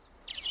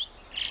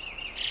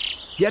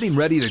 Getting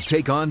ready to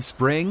take on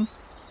spring?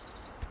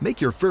 Make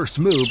your first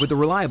move with the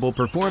reliable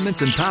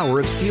performance and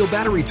power of Steel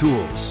battery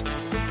tools.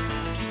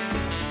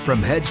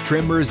 From hedge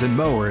trimmers and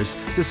mowers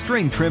to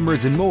string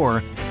trimmers and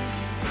more,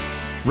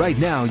 right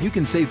now you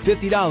can save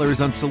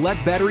 $50 on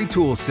select battery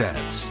tool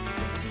sets.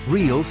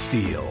 Real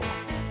Steel.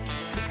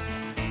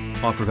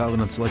 Offer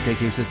valid on select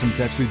AK system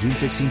sets through June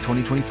 16,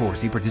 2024.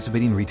 See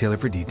participating retailer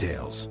for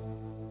details.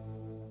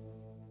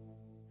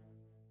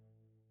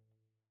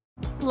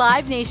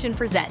 Live Nation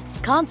presents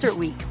Concert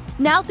Week.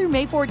 Now through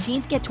May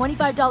 14th, get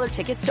 $25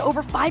 tickets to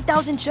over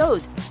 5,000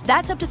 shows.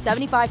 That's up to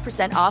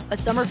 75% off a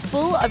summer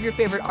full of your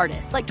favorite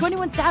artists like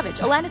 21 Savage,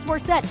 Alanis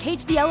Morissette,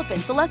 Cage the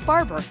Elephant, Celeste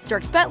Barber,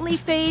 Dierks Bentley,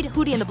 Fade,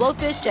 Hootie and the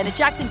Blowfish, Janet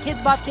Jackson,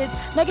 Kidz Bop Kids,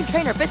 Meghan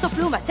Trainor, Peso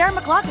Pluma, Sarah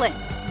McLachlan.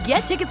 Get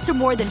tickets to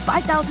more than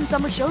 5,000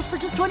 summer shows for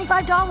just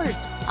 $25.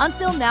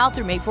 Until now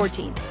through May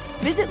 14th.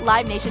 Visit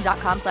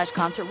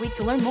LiveNation.com/Concert Week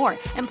to learn more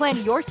and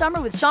plan your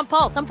summer with Sean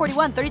Paul, Sum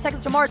 41, 30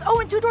 Seconds to Mars,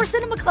 and Two Door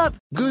Cinema Club.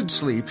 Good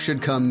sleep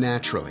should come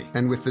naturally,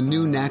 and with the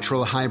new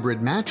Natural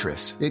Hybrid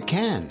mattress, it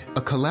can.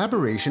 A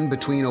collaboration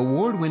between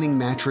award-winning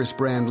mattress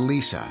brand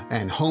Leesa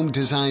and home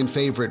design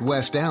favorite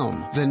West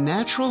Elm, the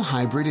Natural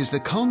Hybrid is the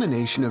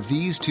culmination of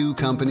these two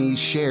companies'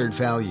 shared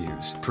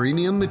values: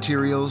 premium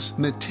materials,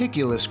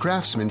 meticulous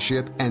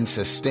craftsmanship, and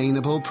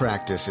sustainable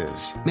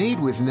practices. Made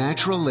with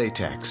natural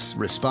latex,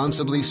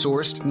 responsibly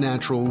sourced natural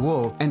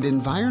wool, and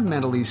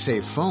environmentally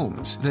safe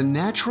foams, the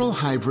Natural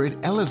Hybrid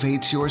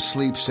elevates your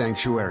sleep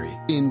sanctuary,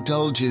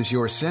 indulges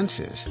your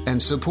senses,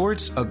 and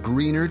supports a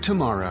greener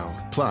tomorrow.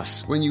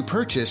 Plus, when you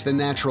purchase the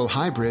Natural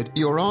Hybrid,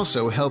 you're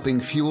also helping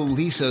fuel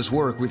Leesa's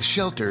work with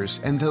shelters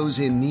and those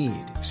in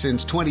need.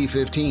 Since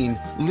 2015,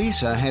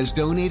 Leesa has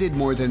donated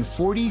more than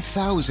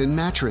 40,000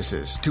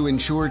 mattresses to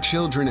ensure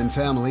children and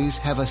families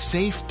have a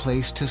safe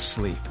place to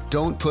sleep.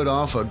 Don't put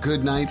off a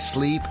good night's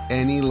sleep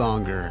any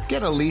longer.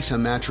 Get a Leesa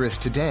mattress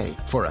today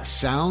for a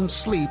sound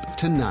sleep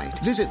tonight.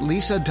 Visit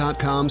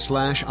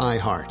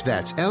Leesa.com/iHeart.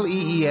 That's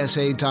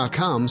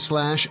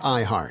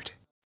LEESA.com/iHeart.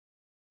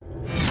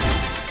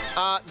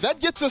 That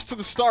gets us to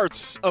the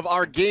starts of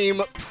our game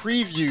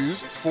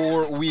previews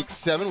for Week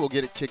 7. We'll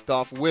get it kicked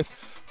off with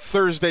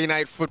Thursday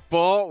Night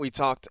Football. We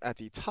talked at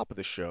the top of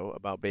the show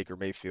about Baker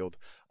Mayfield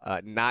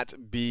not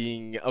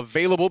being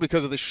available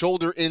because of the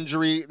shoulder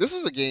injury. This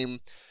is a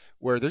game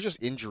where there's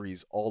just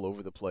injuries all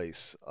over the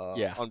place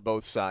on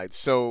both sides.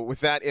 So with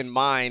that in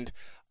mind,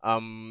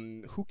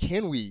 who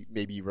can we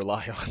maybe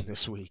rely on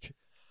this week?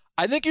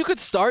 I think you could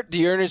start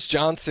Dearness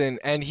Johnson,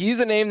 and he's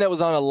a name that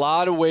was on a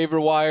lot of waiver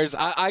wires.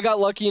 I got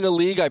lucky in a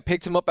league. I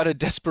picked him up out of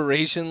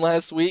desperation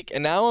last week,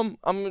 and now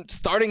I'm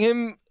starting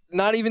him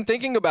not even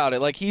thinking about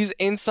it. Like, he's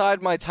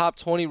inside my top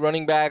 20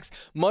 running backs.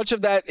 Much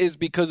of that is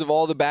because of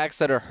all the backs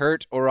that are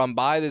hurt or on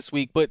bye this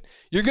week, but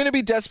you're going to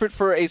be desperate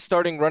for a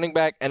starting running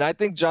back, and I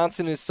think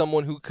Johnson is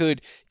someone who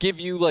could give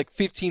you like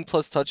 15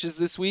 plus touches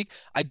this week.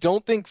 I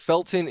don't think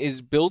Felton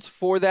is built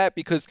for that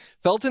because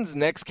Felton's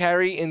next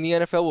carry in the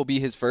NFL will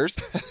be his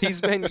first. He's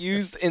been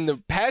used in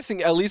the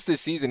passing, at least this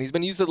season. He's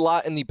been used a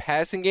lot in the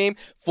passing game.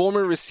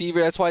 Former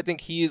receiver. That's why I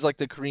think he is like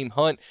the Kareem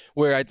Hunt,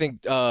 where I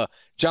think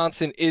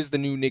Johnson is the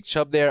new Nick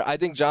Chubb there. I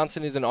think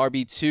Johnson is an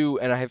RB2,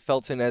 and I have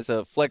Felton as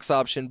a flex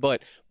option,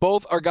 but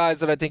both are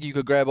guys that I think you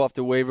could grab off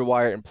the waiver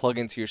wire and plug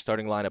into your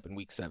starting lineup in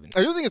Week 7.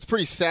 I do think it's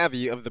pretty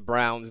savvy of the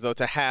Browns, though,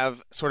 to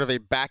have sort of a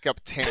backup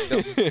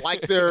tandem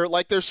like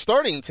their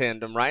starting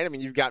tandem, right? I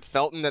mean, you've got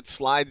Felton that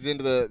slides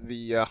into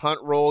the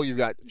Hunt role. You've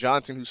got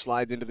Johnson who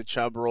slides into the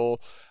Chubb role.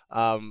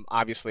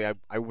 Obviously,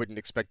 I wouldn't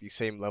expect the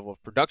same level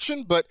of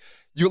production, but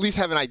you at least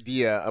have an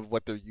idea of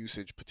what their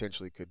usage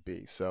potentially could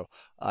be. So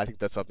I think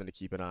that's something to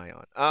keep an eye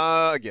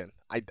on. Again,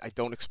 I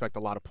don't expect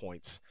a lot of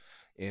points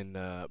in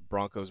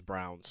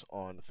Broncos-Browns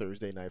on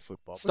Thursday Night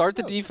Football. Start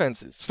the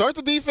defenses. Start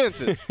the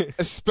defenses.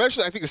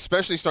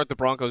 especially start the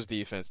Broncos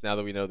defense now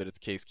that we know that it's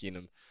Case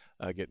Keenum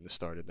getting the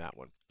start in that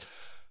one.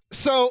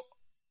 So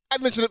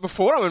I've mentioned it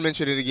before. I'm going to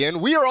mention it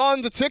again. We are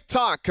on the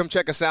TikTok. Come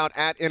check us out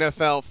at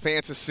NFL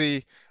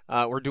Fantasy.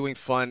 We're doing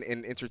fun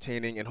and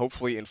entertaining and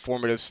hopefully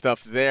informative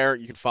stuff there.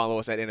 You can follow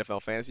us at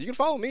NFL Fantasy. You can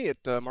follow me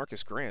at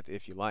Marcus Grant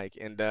if you like.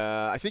 And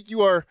I think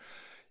you're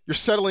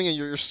settling and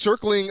you're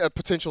circling a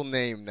potential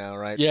name now,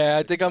 right? Yeah,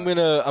 I think I'm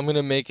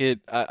gonna make it.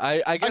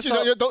 I guess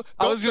actually,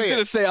 I was just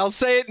gonna say I'll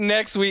say it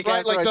next week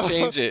after I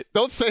change it.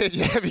 Don't say it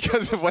yet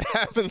because of what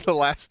happened the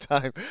last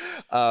time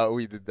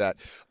we did that.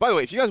 By the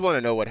way, if you guys want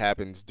to know what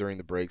happens during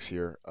the breaks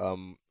here,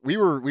 we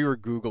were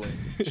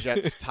Googling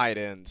Jets tight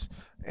ends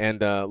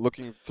and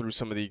looking through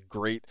some of the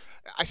great,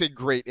 I say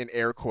great in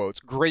air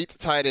quotes, great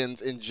tight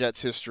ends in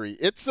Jets history.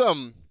 It's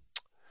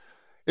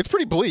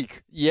pretty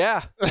bleak.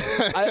 Yeah.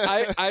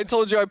 I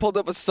told you I pulled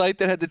up a site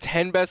that had the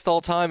 10 best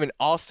all time, and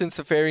Austin,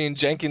 Safari, and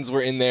Jenkins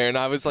were in there, and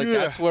I was like,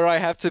 that's where I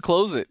have to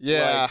close it.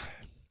 Yeah.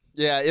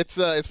 Yeah, it's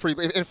pretty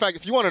bleak. In fact,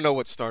 if you want to know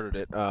what started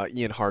it,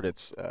 Ian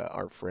Hartitz,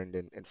 our friend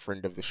and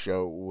friend of the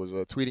show, was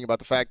tweeting about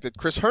the fact that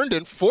Chris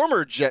Herndon,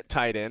 former Jet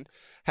tight end,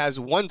 has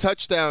 1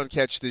 touchdown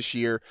catch this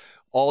year.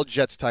 All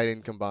Jets tight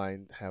end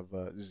combined have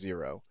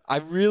 0. I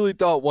really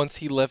thought once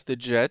he left the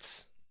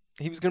Jets,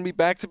 he was going to be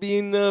back to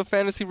being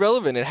fantasy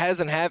relevant. It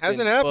hasn't happened,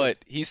 but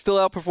he's still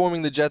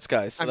outperforming the Jets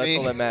guys, so that's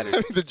all that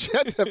matters.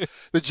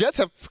 The Jets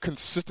have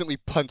consistently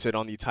punted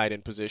on the tight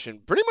end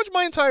position pretty much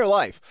my entire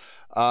life.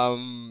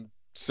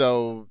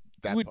 So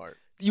that part.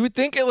 You would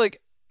think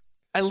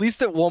at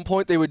least at one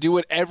point they would do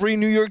what every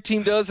New York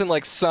team does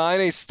and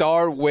sign a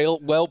star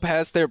well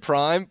past their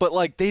prime,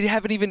 but they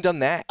haven't even done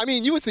that. I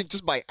mean, you would think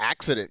just by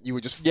accident you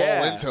would just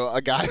fall into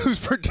a guy who's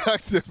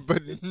productive,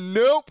 but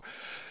nope.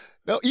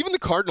 No, even the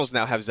Cardinals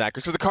now have Zach Ertz,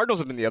 because the Cardinals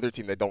have been the other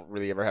team that don't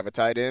really ever have a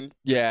tight end.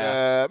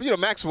 Yeah. But,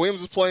 Max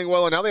Williams is playing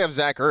well, and now they have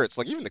Zach Ertz.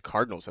 Even the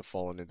Cardinals have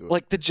fallen into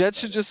it. The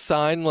Jets should just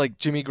sign,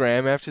 Jimmy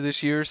Graham after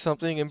this year or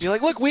something and be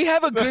like, look, we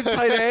have a good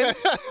tight end.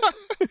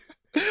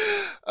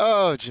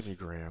 Oh, Jimmy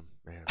Graham,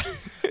 man.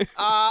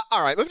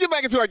 All right, let's get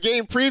back into our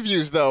game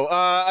previews, though.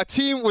 A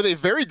team with a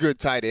very good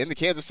tight end, the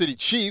Kansas City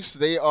Chiefs,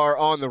 they are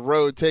on the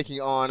road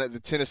taking on the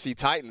Tennessee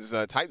Titans.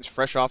 Titans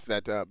fresh off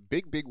that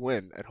big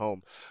win at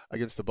home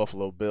against the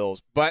Buffalo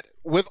Bills. But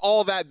with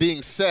all that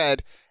being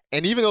said,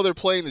 and even though they're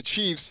playing the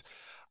Chiefs,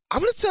 I'm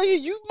going to tell you,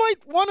 you might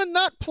want to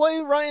not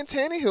play Ryan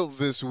Tannehill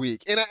this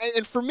week.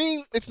 And for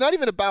me, it's not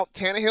even about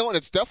Tannehill, and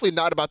it's definitely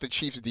not about the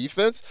Chiefs'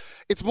 defense.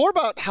 It's more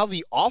about how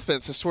the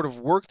offense has sort of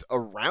worked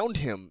around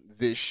him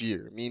this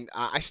year. I mean,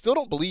 I still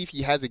don't believe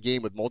he has a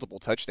game with multiple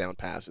touchdown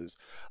passes.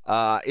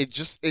 It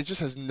just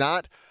has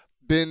not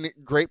been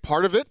a great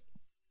part of it.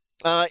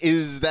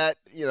 Is that,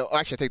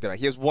 actually I take that back.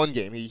 He has one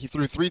game. He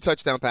threw 3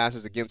 touchdown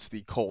passes against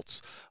the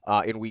Colts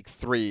in week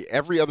 3.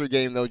 Every other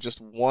game, though,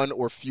 just 1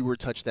 or fewer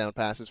touchdown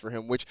passes for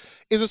him, which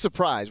is a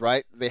surprise,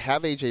 right? They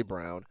have A.J.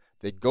 Brown.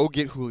 They go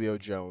get Julio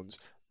Jones.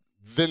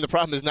 Then the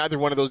problem is neither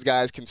one of those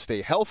guys can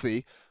stay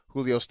healthy.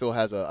 Julio still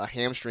has a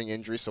hamstring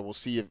injury, so we'll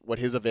see what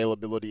his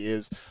availability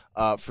is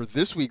for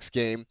this week's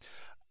game.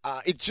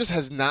 It just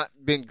has not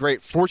been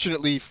great.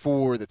 Fortunately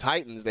for the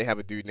Titans, they have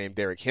a dude named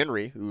Derrick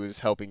Henry who is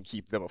helping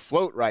keep them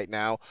afloat right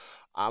now.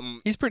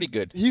 He's pretty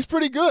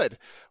good.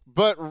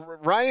 But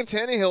Ryan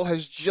Tannehill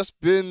has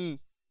just been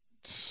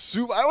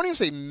I won't even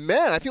say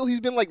meh. I feel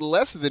he's been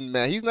less than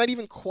meh. He's not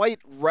even quite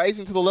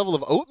rising to the level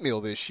of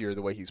oatmeal this year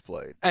the way he's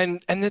played. And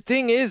the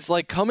thing is,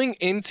 coming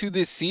into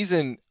this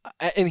season,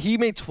 and he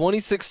made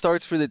 26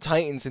 starts for the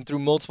Titans and threw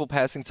multiple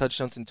passing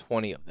touchdowns in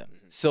 20 of them.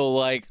 So,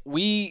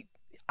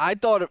 I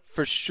thought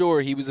for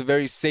sure he was a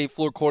very safe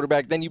floor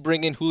quarterback. Then you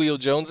bring in Julio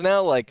Jones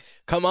now. Like,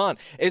 come on.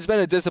 It's been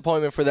a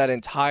disappointment for that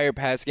entire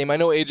pass game. I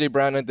know A.J.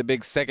 Brown had the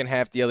big second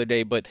half the other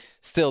day, but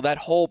still, that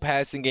whole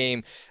passing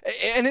game.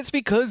 And it's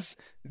because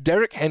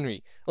Derrick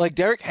Henry. Like,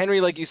 Derrick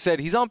Henry, like you said,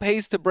 he's on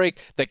pace to break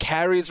the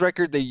carries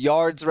record, the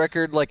yards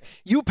record. Like,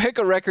 you pick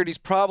a record, he's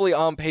probably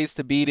on pace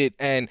to beat it.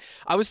 And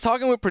I was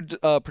talking with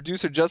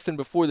producer Justin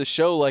before the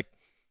show, like,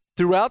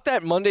 throughout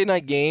that Monday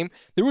night game,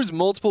 there was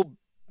multiple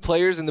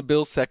players in the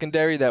Bills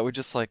secondary that were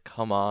just like,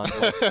 come on.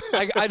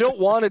 Like, I don't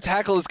want to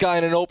tackle this guy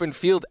in an open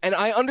field. And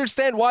I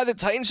understand why the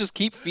Titans just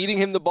keep feeding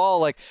him the ball.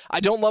 Like,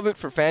 I don't love it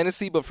for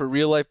fantasy, but for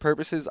real life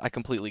purposes, I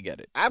completely get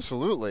it.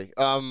 Absolutely.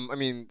 I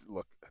mean,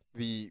 look,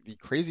 the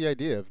crazy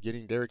idea of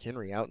getting Derrick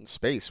Henry out in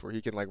space where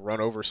he can like run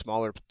over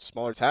smaller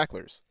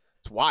tacklers.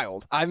 It's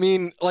wild. I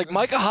mean, like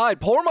Micah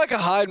Hyde, poor Micah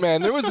Hyde,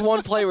 man. There was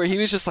one play where he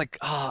was just like,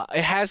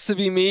 it has to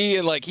be me.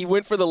 And like, he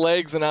went for the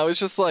legs and I was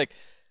just like,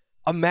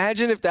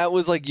 imagine if that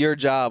was like your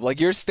job. Like,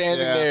 you're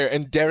standing there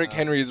and Derrick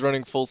Henry is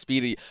running full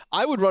speed.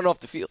 I would run off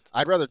the field.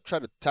 I'd rather try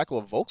to tackle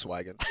a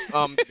Volkswagen,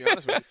 to be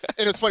honest with you.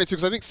 And it's funny, too,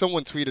 because I think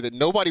someone tweeted that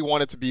nobody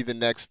wanted to be the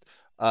next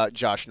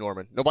Josh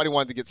Norman. Nobody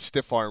wanted to get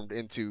stiff-armed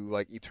into,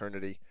 like,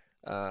 eternity.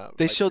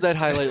 They showed that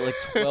highlight like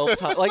 12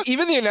 times. Like,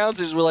 even the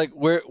announcers were like,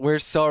 we're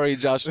sorry,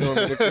 Josh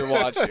Norman, if you're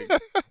watching.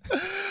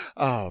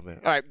 Oh,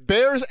 man. All right,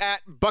 Bears at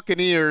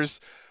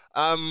Buccaneers.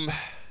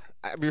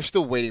 We're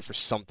still waiting for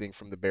something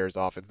from the Bears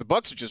offense. The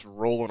Bucs are just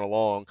rolling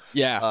along.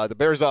 Yeah. The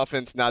Bears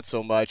offense, not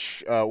so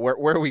much.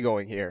 Where are we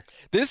going here?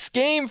 This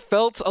game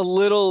felt a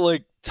little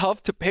like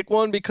tough to pick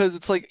one because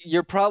it's like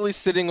you're probably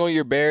sitting on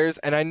your Bears,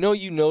 and I know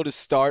you know to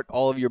start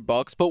all of your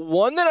Bucs, but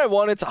one that I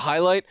wanted to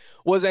highlight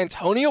was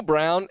Antonio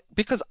Brown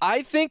because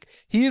I think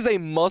he is a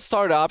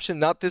must-start option,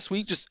 not this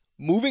week, just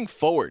moving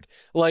forward.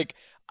 Like,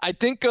 I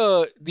think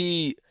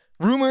the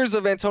rumors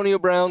of Antonio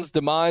Brown's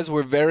demise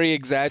were very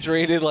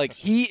exaggerated. Like,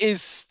 he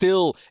is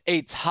still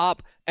a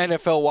top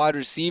NFL wide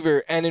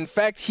receiver, and in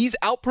fact, he's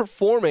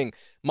outperforming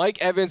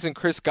Mike Evans and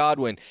Chris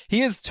Godwin.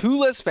 He has 2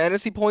 less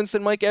fantasy points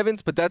than Mike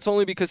Evans, but that's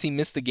only because he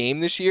missed the game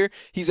this year.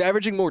 He's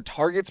averaging more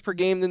targets per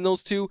game than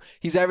those two.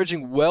 He's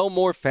averaging well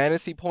more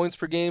fantasy points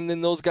per game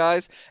than those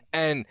guys,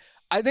 and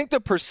I think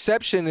the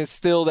perception is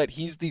still that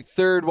he's the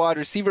third wide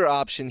receiver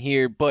option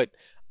here, but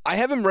I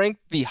have him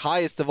ranked the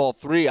highest of all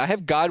 3. I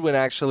have Godwin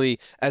actually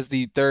as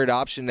the third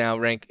option now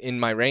ranked in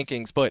my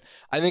rankings, but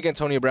I think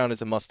Antonio Brown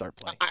is a must-start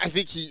play. I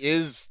think he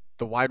is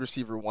the wide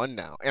receiver 1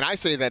 now. And I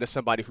say that as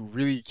somebody who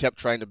really kept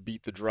trying to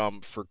beat the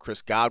drum for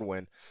Chris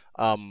Godwin.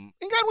 And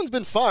Godwin's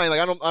been fine. Like,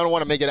 I don't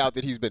want to make it out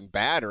that he's been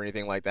bad or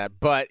anything like that,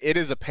 but it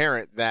is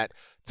apparent that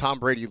Tom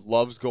Brady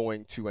loves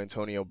going to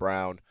Antonio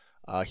Brown.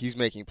 He's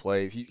making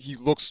plays. He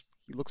looks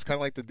kind of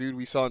like the dude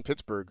we saw in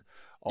Pittsburgh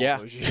all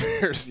those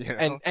years, you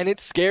know? And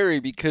it's scary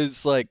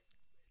because, like,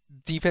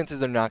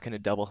 defenses are not going to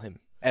double him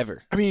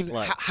ever. I mean,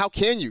 like, how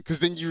can you? Because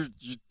then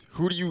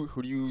who do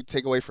you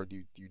take away from? Do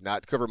you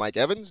not cover Mike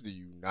Evans? Do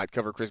you not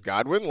cover Chris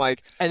Godwin?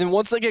 Like, and then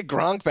once they get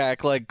Gronk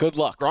back, like, good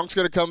luck. Gronk's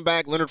going to come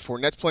back. Leonard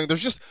Fournette's playing.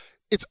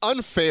 It's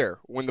unfair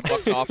when the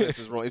Bucs offense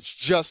is rolling. It's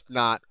just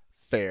not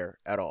fair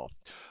at all.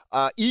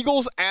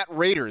 Eagles at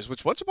Raiders,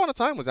 which once upon a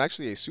time was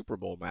actually a Super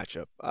Bowl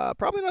matchup.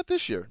 Probably not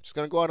this year. Just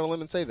going to go out on a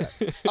limb and say that.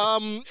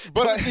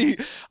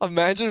 But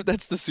imagine if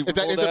that's the Super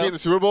Bowl. If that ended up being the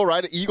Super Bowl,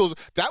 right? Eagles,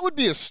 that would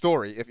be a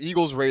story if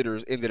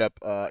Eagles-Raiders ended up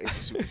in the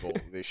Super Bowl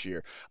this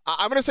year.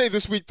 I'm going to say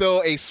this week,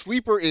 though, a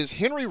sleeper is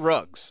Henry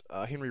Ruggs.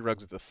 Henry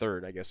Ruggs is the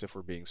third, I guess, if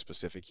we're being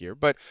specific here.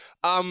 But,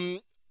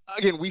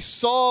 again, we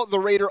saw the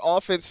Raider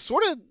offense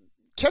sort of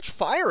catch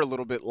fire a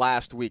little bit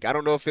last week. I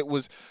don't know if it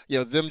was,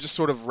 them just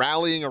sort of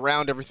rallying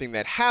around everything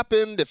that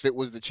happened, if it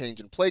was the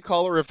change in play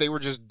caller, if they were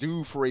just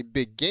due for a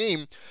big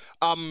game.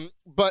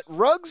 But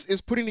Ruggs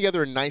is putting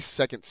together a nice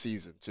second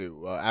season,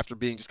 too, after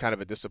being just kind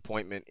of a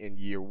disappointment in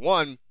year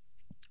 1.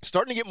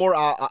 Starting to get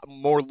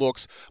more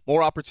looks,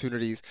 more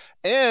opportunities,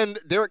 and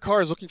Derek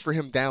Carr is looking for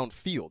him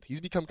downfield.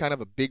 He's become kind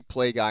of a big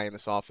play guy in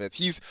this offense.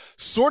 He's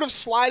sort of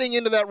sliding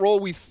into that role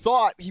we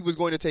thought he was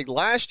going to take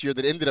last year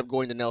that ended up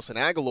going to Nelson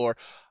Aguilar.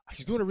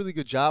 He's doing a really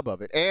good job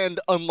of it. And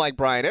unlike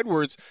Bryan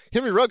Edwards,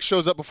 Henry Ruggs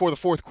shows up before the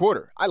fourth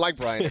quarter. I like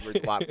Bryan Edwards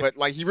a lot, but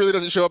he really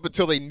doesn't show up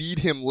until they need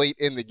him late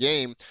in the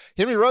game.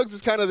 Henry Ruggs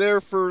is kind of there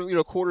for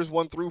quarters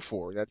 1 through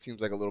 4. That seems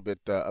like a little bit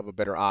of a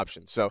better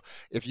option. So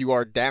if you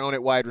are down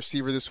at wide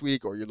receiver this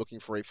week or you're looking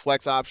for a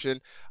flex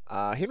option,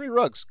 Henry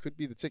Ruggs could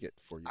be the ticket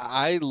for you.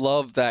 I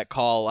love that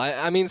call.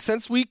 I mean,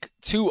 since week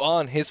 2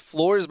 on, his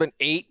floor has been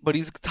 8, but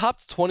he's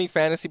topped 20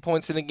 fantasy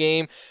points in a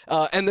game.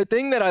 And the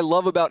thing that I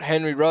love about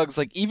Henry Ruggs,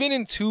 even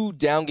in 2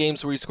 down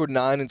games where he scored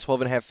 9 and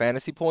 12.5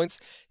 fantasy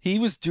points, he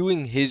was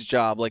doing his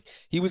job.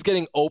 He was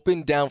getting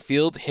open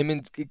downfield. Him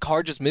and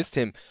Carr just missed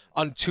him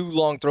on 2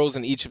 long throws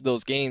in each of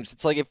those games.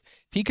 It's like if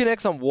he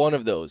connects on one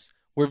of those,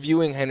 we're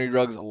viewing Henry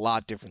Ruggs a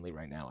lot differently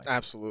right now.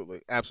 Absolutely.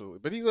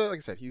 But he's like I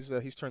said,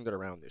 he's turned it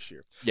around this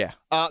year. Yeah.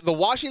 The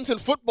Washington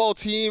football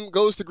team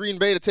goes to Green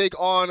Bay to take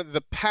on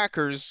the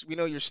Packers. We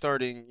know you're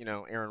starting,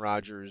 Aaron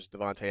Rodgers,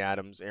 Devontae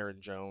Adams, Aaron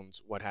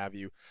Jones, what have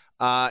you.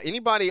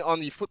 Anybody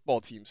on the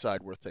football team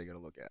side worth taking a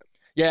look at?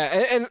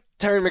 Yeah, and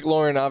Terry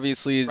McLaurin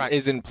obviously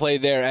is in play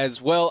there as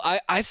well.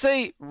 I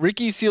say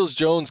Ricky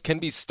Seals-Jones can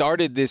be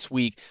started this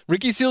week.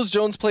 Ricky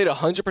Seals-Jones played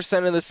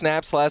 100% of the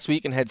snaps last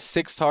week and had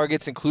 6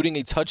 targets, including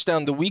a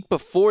touchdown. The week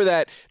before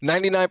that,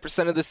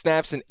 99% of the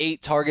snaps and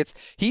 8 targets.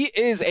 He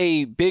is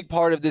a big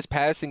part of this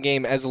passing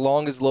game as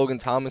long as Logan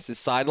Thomas is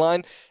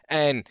sidelined.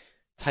 And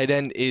tight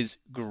end is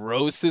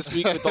gross this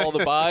week with all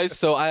the buys.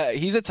 So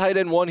he's a tight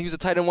end 1. He was a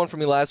tight end 1 for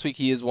me last week.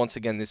 He is once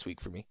again this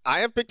week for me. I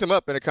have picked him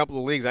up in a couple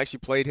of leagues. I actually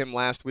played him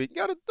last week.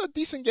 Got a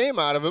decent game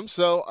out of him.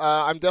 So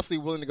I'm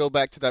definitely willing to go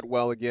back to that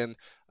well again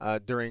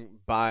during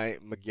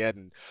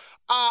Buy-Mageddon.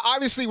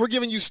 Obviously, we're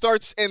giving you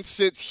starts and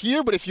sits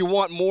here, but if you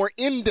want more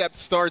in-depth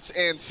starts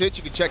and sits,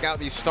 you can check out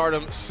the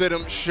Stardom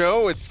Situm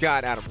show. It's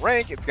got Adam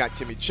Rank, it's got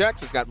Timmy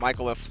Checks, it's got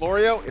Michael F.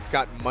 Florio, it's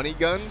got Money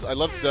Guns. I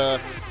love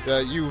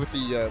you with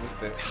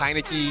the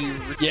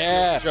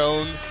Heineke,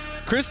 Jones.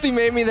 Christy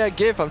made me that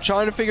GIF. I'm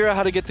trying to figure out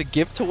how to get the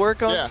GIF to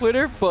work on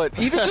Twitter, but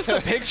even just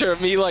a picture of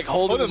me like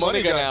holding the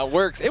money gun out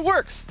works. It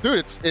works. Dude,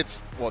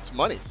 it's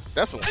money.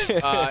 Definitely.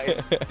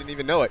 Didn't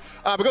even know it.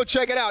 But go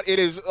check it out. It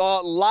is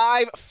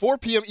live 4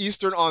 p.m.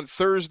 Eastern on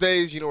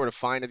Thursdays. You know where to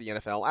find it. The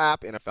NFL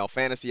app, NFL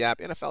Fantasy app,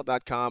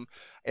 NFL.com,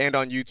 and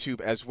on YouTube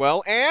as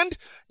well. And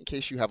in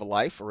case you have a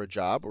life or a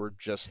job or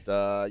just,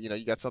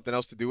 you got something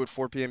else to do at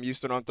 4 p.m.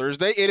 Eastern on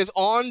Thursday, it is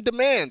on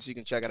demand, so you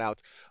can check it out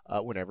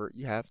whenever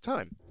you have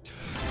time.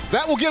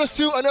 That will get us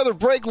to another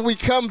break. When we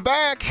come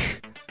back,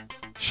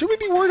 should we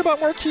be worried about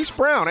Marquise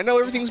Brown? I know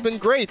everything's been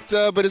great,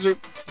 but is there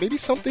maybe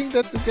something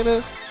that is going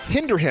to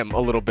hinder him a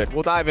little bit?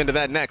 We'll dive into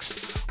that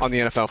next on the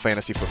NFL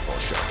Fantasy Football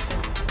Show.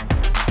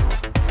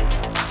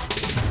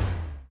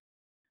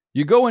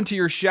 You go into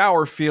your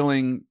shower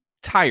feeling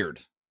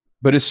tired,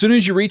 but as soon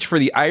as you reach for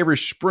the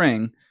Irish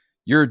Spring,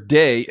 your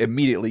day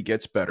immediately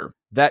gets better.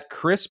 That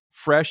crisp,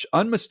 fresh,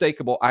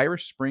 unmistakable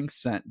Irish Spring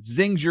scent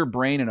zings your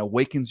brain and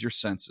awakens your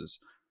senses.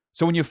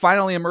 So when you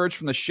finally emerge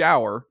from the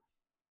shower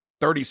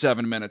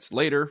 37 minutes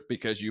later,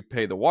 because you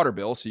pay the water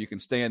bill so you can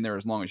stay in there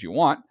as long as you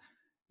want,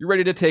 you're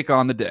ready to take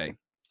on the day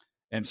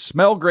and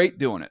smell great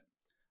doing it.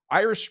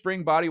 Irish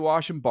Spring Body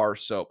Wash and Bar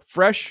Soap.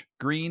 Fresh,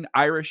 green,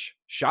 Irish.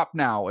 Shop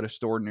now at a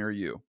store near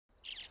you.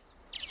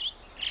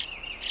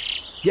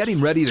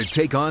 Getting ready to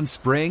take on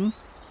spring?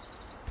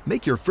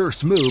 Make your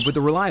first move with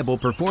the reliable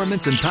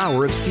performance and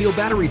power of Steel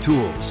battery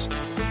tools.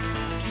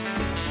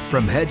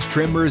 From hedge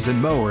trimmers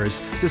and mowers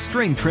to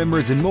string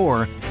trimmers and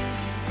more,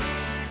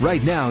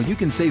 right now you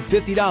can save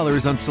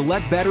 $50 on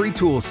select battery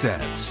tool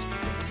sets.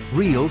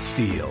 Real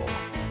Steel.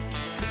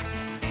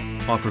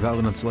 Offer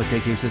valid on select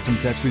AK system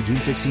sets through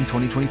June 16,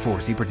 2024.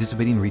 See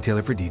participating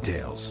retailer for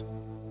details.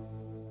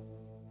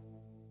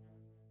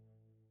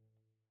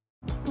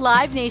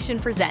 Live Nation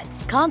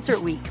presents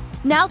Concert Week.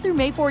 Now through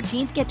May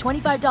 14th, get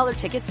 $25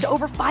 tickets to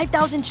over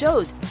 5,000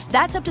 shows.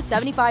 That's up to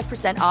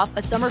 75% off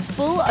a summer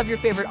full of your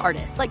favorite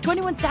artists like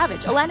 21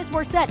 Savage, Alanis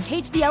Morissette,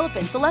 Cage the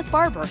Elephant, Celeste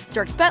Barber,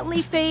 Dierks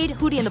Bentley, Fade,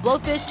 Hootie and the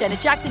Blowfish, Janet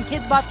Jackson,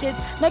 Kidz Bop Kids,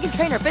 Meghan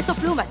Trainor, Peso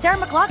Pluma, Sarah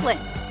McLachlan.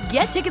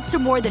 Get tickets to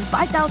more than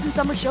 5,000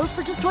 summer shows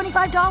for just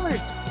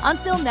 $25.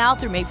 Until now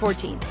through May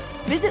 14th.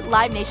 Visit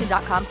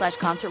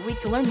LiveNation.com/Concert Week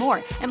to learn more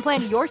and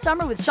plan your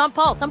summer with Sean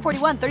Paul, Sum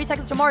 41, 30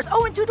 Seconds to Mars,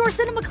 and Two Door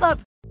Cinema Club.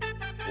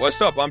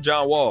 What's up? I'm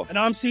John Wall. And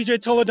I'm CJ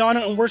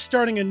Toledano, and we're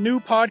starting a new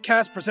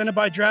podcast presented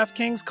by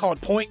DraftKings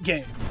called Point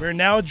Game. We're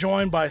now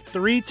joined by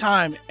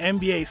 3-time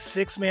NBA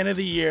Sixth Man of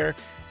the Year,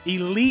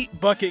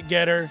 elite bucket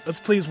getter. Let's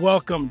please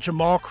welcome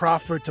Jamal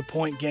Crawford to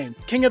Point Game.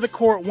 King of the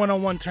Court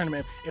one-on-one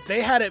tournament. If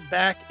they had it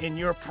back in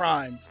your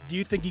prime, do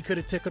you think you could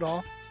have took it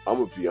all? I'm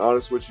going to be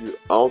honest with you.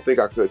 I don't think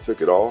I could have took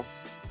it all,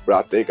 but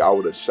I think I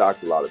would have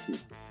shocked a lot of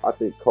people. I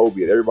think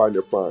Kobe and everybody in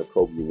their prime,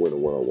 Kobe would win a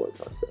one-on-one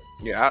contest.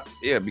 Yeah,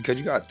 because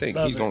you got to think,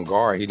 he's going to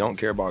guard. He don't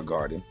care about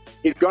guarding.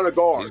 He's going to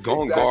guard. He's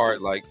going to guard.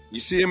 Like,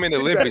 you see him in the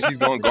Olympics, he's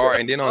going to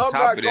guard. And then on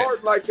top of that.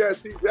 Like that,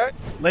 see that?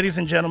 Ladies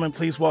and gentlemen,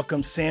 please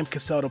welcome Sam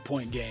Cassell to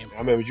Point Game. I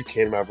remember you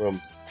came out from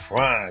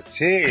prime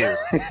 10.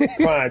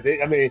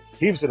 I mean,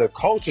 he was in a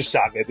culture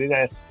shock. And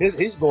then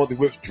he's going through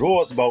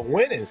withdrawals about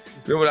winning.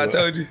 Remember what I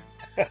told you?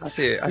 I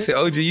said,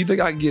 OG, you think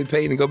I can get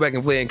paid and go back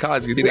and play in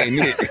college because it ain't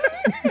it?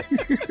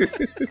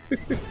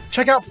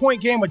 Check out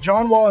Point Game with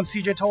John Wall and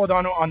CJ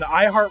Toledano on the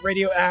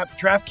iHeartRadio app,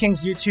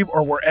 DraftKings YouTube,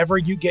 or wherever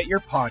you get your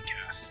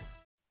podcasts.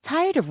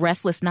 Tired of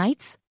restless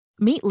nights?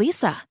 Meet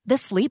Leesa, the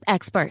sleep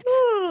experts.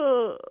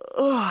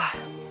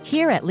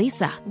 Here at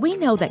Leesa, we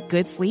know that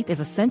good sleep is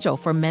essential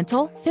for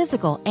mental,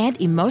 physical, and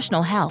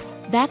emotional health.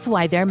 That's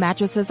why their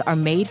mattresses are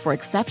made for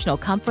exceptional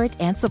comfort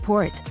and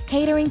support,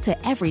 catering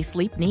to every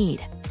sleep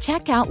need.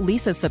 Check out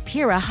Leesa's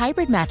Sapira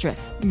Hybrid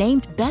Mattress,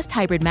 named Best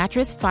Hybrid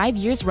Mattress 5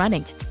 years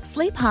running.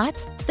 Sleep hot?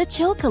 The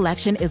Chill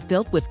Collection is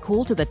built with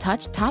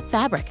cool-to-the-touch top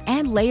fabric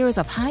and layers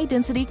of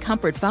high-density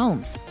comfort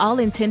foams, all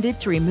intended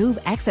to remove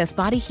excess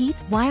body heat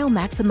while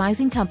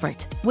maximizing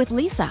comfort. With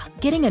Leesa,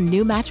 getting a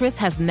new mattress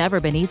has never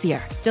been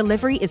easier.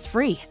 Delivery is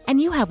free, and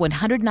you have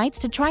 100 nights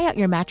to try out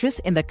your mattress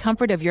in the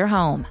comfort of your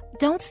home.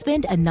 Don't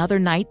spend another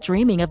night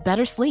dreaming of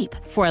better sleep.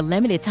 For a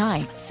limited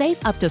time,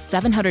 save up to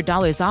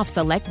 $700 off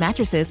select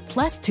mattresses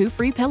plus 2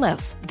 free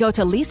pillows. Go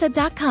to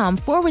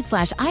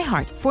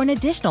leesa.com/iHeart for an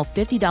additional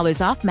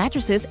 $50 off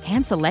mattresses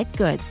and select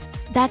goods.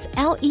 That's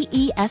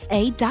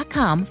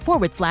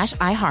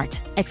LEESA.com/iHeart.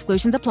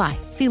 Exclusions apply.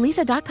 See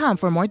leesa.com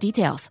for more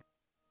details.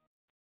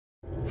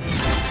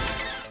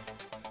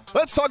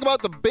 Let's talk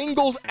about the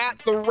Bengals at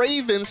the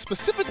Ravens.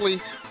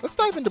 Specifically, let's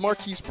dive into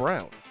Marquise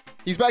Brown.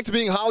 He's back to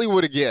being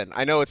Hollywood again.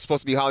 I know it's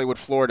supposed to be Hollywood,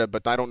 Florida,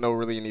 but I don't know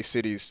really any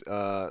cities.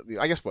 I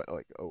guess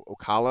like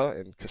Ocala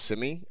and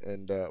Kissimmee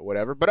and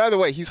whatever. But either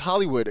way, he's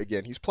Hollywood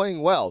again. He's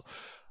playing well.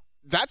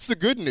 That's the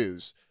good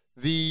news.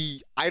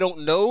 The I don't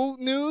know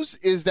news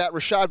is that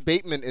Rashad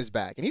Bateman is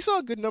back. And he saw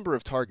a good number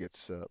of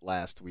targets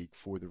last week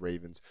for the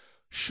Ravens.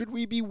 Should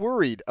we be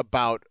worried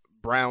about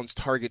Brown's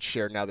target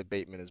share now that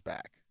Bateman is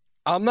back?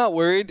 I'm not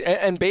worried.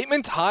 And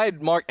Bateman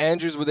tied Mark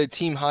Andrews with a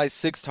team-high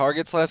 6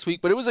 targets last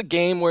week, but it was a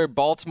game where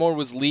Baltimore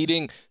was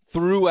leading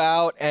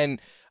throughout,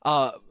 and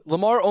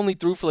Lamar only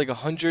threw for like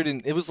 100,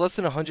 and it was less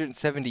than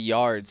 170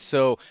 yards.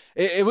 So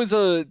it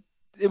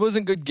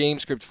wasn't good game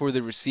script for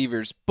the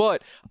receivers.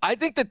 But I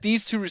think that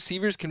these two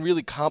receivers can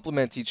really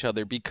complement each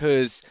other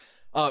because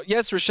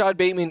yes, Rashad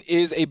Bateman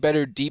is a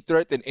better deep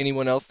threat than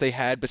anyone else they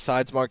had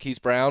besides Marquise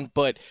Brown,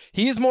 but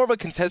he is more of a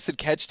contested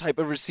catch type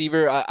of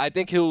receiver. I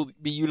think he'll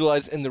be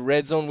utilized in the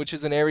red zone, which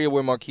is an area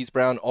where Marquise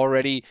Brown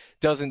already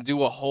doesn't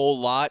do a whole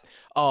lot.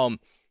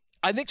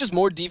 I think just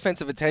more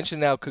defensive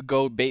attention now could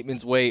go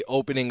Bateman's way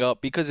opening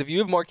up, because if you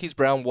have Marquise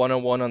Brown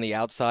one-on-one on the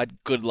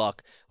outside, good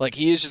luck. Like,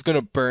 he is just going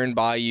to burn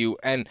by you.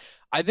 And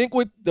I think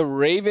with the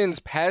Ravens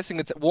passing,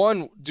 it's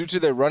one, due to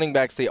their running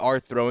backs, they are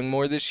throwing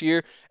more this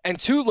year. And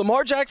two,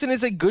 Lamar Jackson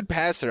is a good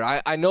passer.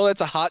 I know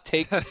that's a hot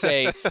take to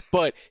say,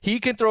 but he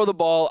can throw the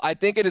ball. I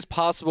think it is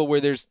possible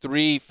where there's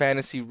 3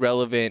 fantasy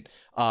relevant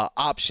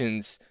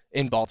options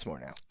in Baltimore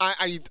now.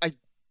 I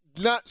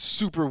not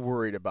super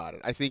worried about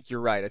it. I think you're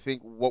right. I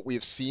think what we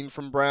have seen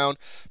from Brown,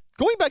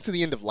 going back to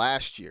the end of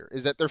last year,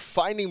 is that they're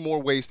finding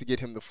more ways to get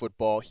him the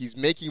football. He's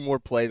making more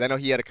plays. I know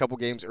he had a couple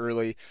games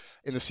early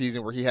in the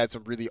season where he had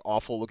some really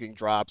awful-looking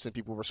drops and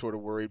people were sort of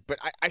worried. But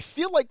I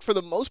feel like for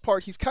the most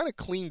part, he's kind of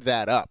cleaned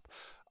that up.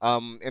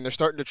 And they're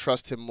starting to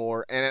trust him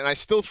more. And I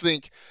still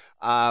think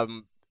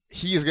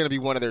he is going to be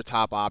one of their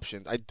top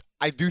options.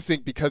 I do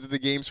think because of the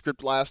game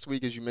script last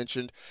week, as you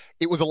mentioned,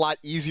 it was a lot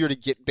easier to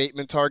get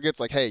Bateman targets.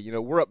 Like, hey,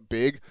 we're up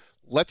big.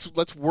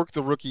 Let's work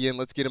the rookie in.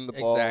 Let's get him the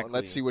ball, and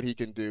let's see what he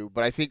can do.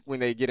 But I think when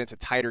they get into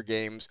tighter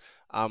games,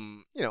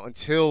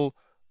 until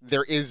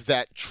there is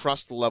that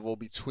trust level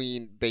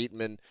between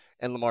Bateman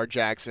and Lamar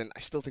Jackson, I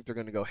still think they're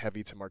going to go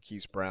heavy to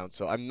Marquise Brown.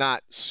 So I'm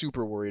not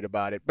super worried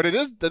about it. But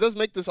that does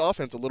make this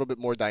offense a little bit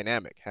more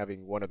dynamic,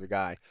 having one other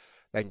guy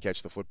that can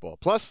catch the football.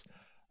 Plus,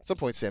 at some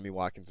point, Sammy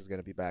Watkins is going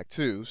to be back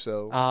too.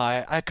 So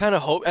I kind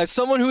of hope, as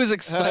someone who is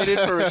excited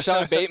for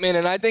Rashad Bateman,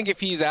 and I think if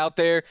he's out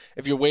there,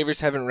 if your waivers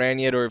haven't ran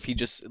yet, or if you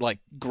just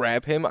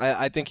grab him,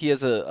 I think he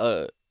has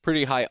a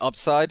pretty high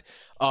upside.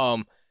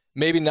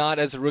 Maybe not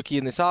as a rookie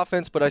in this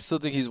offense, but I still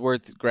think he's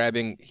worth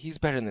grabbing. He's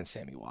better than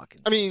Sammy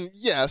Watkins. I mean,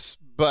 yes,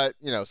 but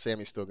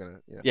Sammy's still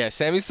gonna. Yeah,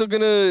 Sammy's still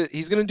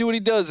he's gonna do what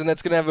he does, and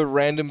that's gonna have a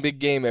random big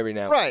game every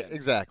now and then. Right,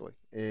 exactly.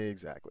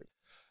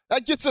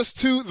 That gets us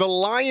to the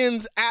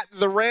Lions at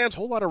the Rams.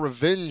 Whole lot of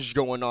revenge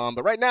going on.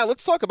 But right now,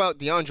 let's talk about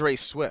DeAndre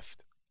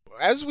Swift.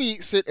 As we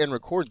sit and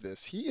record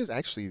this, he is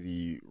actually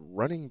the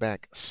running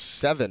back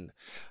 7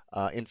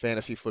 in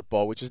fantasy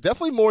football, which is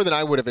definitely more than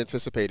I would have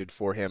anticipated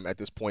for him at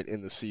this point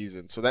in the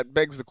season. So that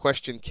begs the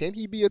question, can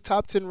he be a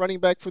top 10 running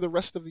back for the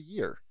rest of the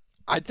year?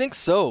 I think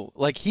so.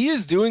 He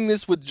is doing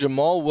this with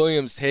Jamal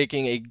Williams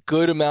taking a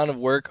good amount of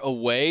work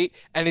away,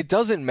 and it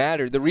doesn't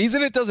matter. The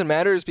reason it doesn't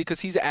matter is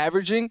because he's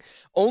averaging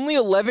only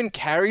 11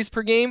 carries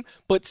per game,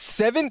 but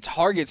 7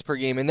 targets per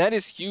game, and that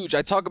is huge.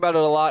 I talk about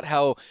it a lot,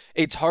 how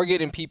a target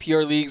in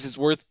PPR leagues is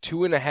worth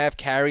 2.5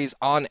 carries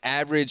on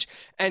average,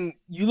 and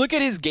you look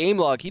at his game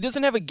log. He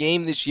doesn't have a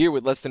game this year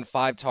with less than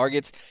 5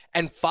 targets,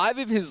 and 5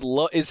 of his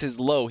is his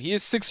low. He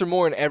has 6 or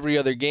more in every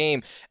other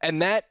game, and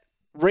that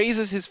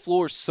raises his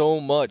floor so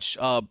much.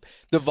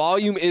 The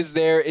volume is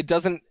there. It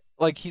doesn't,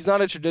 he's not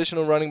a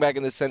traditional running back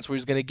in the sense where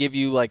he's going to give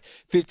you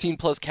 15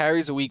 plus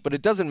carries a week, but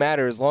it doesn't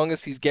matter as long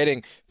as he's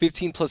getting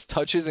 15 plus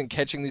touches and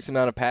catching this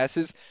amount of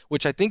passes,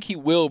 which I think he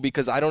will,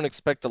 because I don't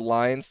expect the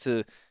Lions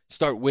to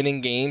start winning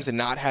games and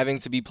not having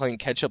to be playing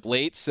catch up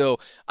late. So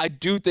I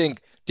do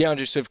think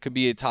DeAndre Swift could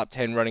be a top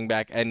 10 running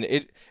back, and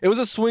it was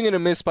a swing and a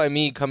miss by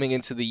me coming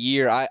into the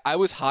year. I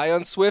was high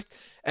on Swift,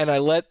 and I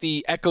let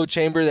the echo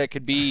chamber that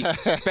could be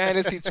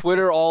fantasy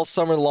Twitter all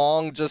summer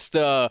long just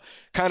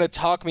kind of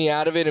talk me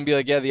out of it and be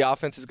like, yeah, the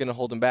offense is going to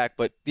hold him back.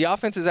 But the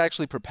offense is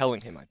actually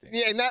propelling him, I think.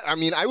 Yeah,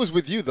 and I was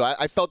with you, though.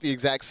 I felt the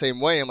exact same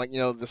way. I'm like,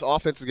 this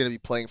offense is going to be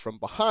playing from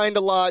behind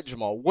a lot.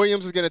 Jamal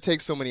Williams is going to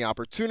take so many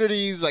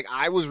opportunities.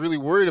 I was really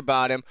worried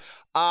about him.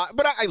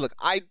 But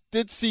I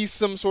did see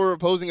some sort of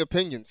opposing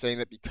opinion saying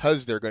that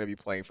because they're going to be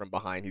playing from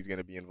behind, he's going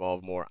to be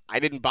involved more. I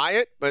didn't buy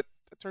it, but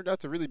turned out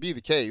to really be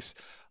the case.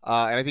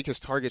 And I think his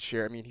target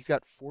share, I mean, he's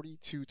got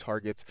 42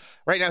 targets.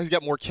 Right now, he's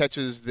got more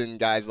catches than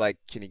guys like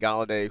Kenny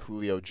Golladay,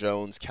 Julio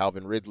Jones,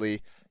 Calvin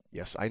Ridley.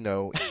 Yes, I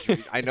know.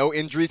 I know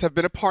injuries have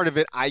been a part of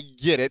it. I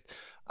get it.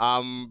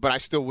 But I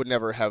still would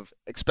never have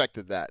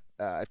expected that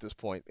at this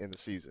point in the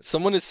season.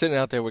 Someone is sitting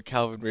out there with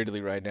Calvin Ridley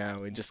right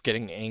now and just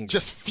getting angry.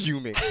 Just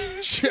fuming.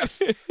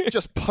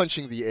 just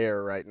punching the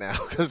air right now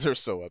because they're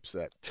so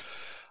upset.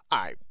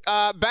 All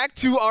right. Back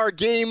to our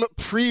game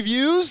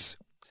previews.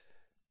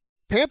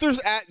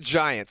 Panthers at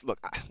Giants. Look,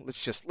 let's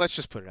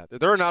just put it out there.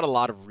 There are not a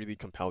lot of really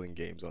compelling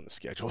games on the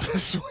schedule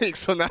this week.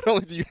 So not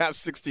only do you have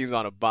 6 teams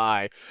on a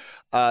bye,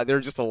 there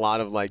are just a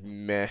lot of like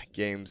meh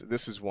games.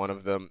 This is one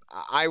of them.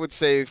 I would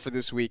say for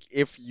this week,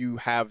 if you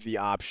have the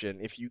option,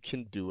 if you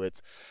can do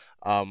it.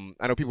 I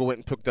know people went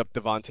and picked up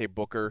Devontae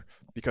Booker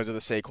because of the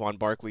Saquon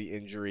Barkley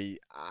injury.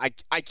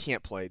 I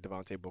can't play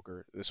Devontae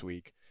Booker this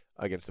week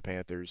against the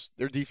Panthers.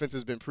 Their defense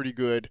has been pretty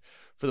good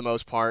for the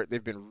most part.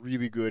 They've been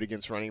really good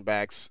against running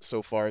backs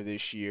so far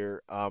this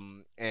year.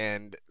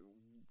 And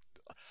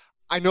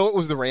I know it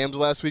was the Rams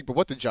last week, but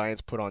what the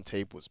Giants put on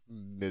tape was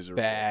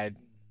miserable. Bad.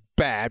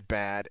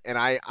 And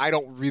I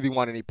don't really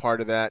want any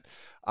part of that.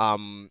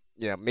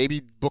 Maybe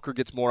Booker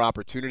gets more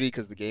opportunity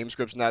because the game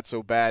script's not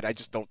so bad. I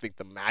just don't think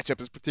the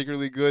matchup is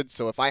particularly good.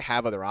 So if I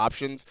have other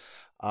options,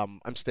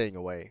 I'm staying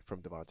away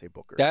from Devontae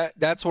Booker.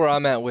 That's where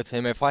I'm at with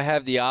him. If I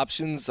have the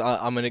options,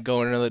 I'm going to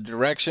go in another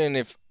direction.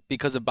 If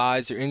because of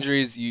buys or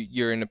injuries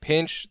you're in a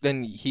pinch,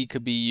 then he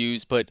could be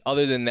used. But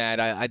other than that,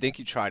 I think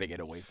you try to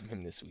get away from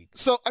him this week.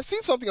 So I've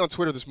seen something on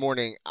Twitter this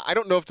morning. I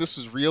don't know if this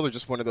is real or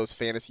just one of those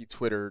fantasy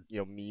Twitter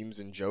memes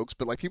and jokes,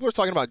 but like people are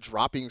talking about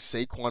dropping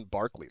Saquon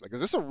Barkley. Like, is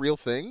this a real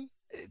thing?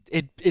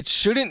 It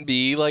shouldn't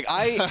be. Like,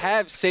 I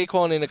have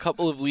Saquon in a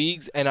couple of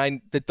leagues,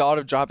 and the thought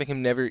of dropping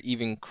him never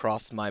even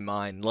crossed my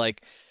mind.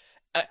 Like,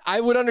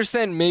 I would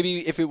understand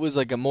maybe if it was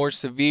like a more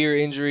severe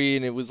injury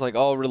and it was like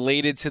all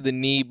related to the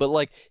knee, but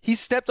like he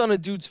stepped on a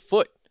dude's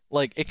foot.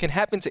 Like, it can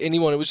happen to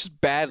anyone. It was just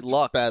bad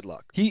luck. Bad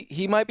luck.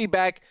 He might be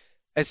back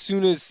as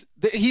soon as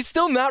he's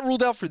still not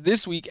ruled out for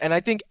this week, and I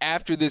think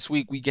after this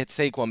week we get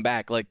Saquon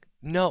back. Like,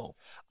 no.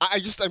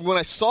 When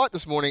I saw it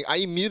this morning, I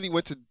immediately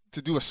went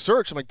to do a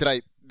search. I'm like, did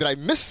I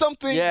miss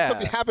something? Yeah.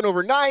 Something happened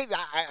overnight?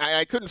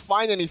 I couldn't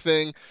find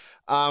anything.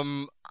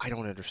 I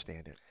don't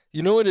understand it.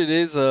 You know what it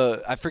is?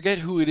 I forget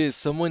who it is.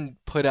 Someone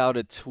put out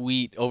a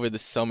tweet over the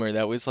summer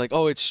that was like,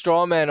 "Oh, it's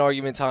straw man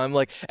argument time."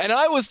 Like, and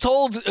I was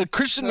told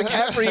Christian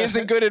McCaffrey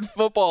isn't good at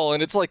football,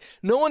 and it's like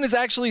no one is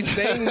actually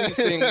saying these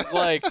things.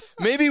 Like,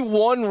 maybe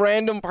one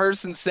random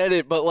person said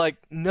it, but like,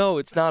 no,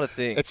 it's not a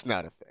thing. It's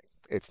not a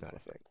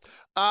thing.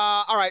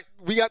 All right,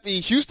 we got the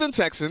Houston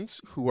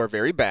Texans, who are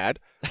very bad,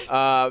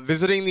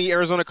 visiting the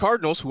Arizona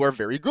Cardinals, who are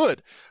very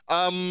good.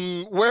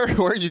 Where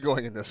are you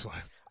going in this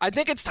one? I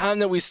think it's time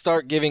that we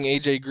start giving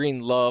A.J.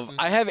 Green love.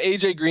 I have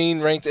A.J. Green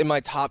ranked in my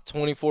top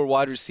 24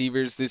 wide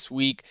receivers this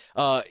week.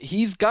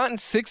 He's gotten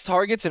 6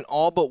 targets in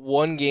all but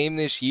one game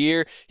this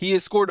year. He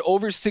has scored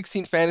over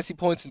 16 fantasy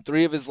points in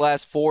 3 of his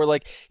last 4.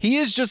 Like, he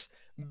has just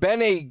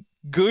been a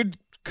good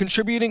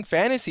contributing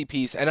fantasy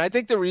piece. And I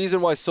think the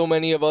reason why so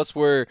many of us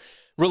were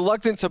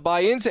reluctant to buy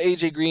into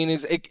A.J. Green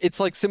is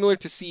it's like similar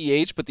to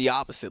CEH, but the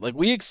opposite. Like,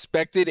 we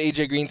expected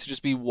A.J. Green to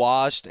just be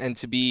washed and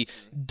to be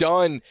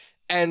done.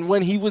 And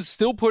when he was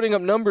still putting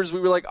up numbers,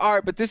 we were like, all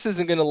right, but this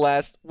isn't going to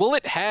last. Well,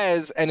 it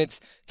has, and it's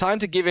time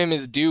to give him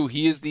his due.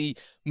 He is the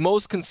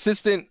most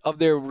consistent of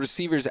their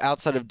receivers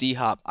outside of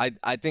D-Hop.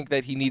 I think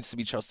that he needs to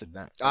be trusted in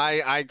that.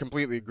 I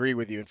completely agree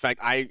with you. In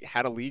fact, I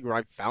had a league where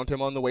I found him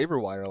on the waiver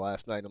wire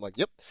last night. I'm like,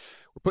 yep,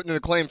 we're putting in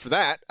a claim for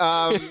that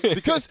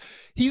because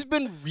he's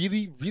been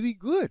really, really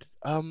good.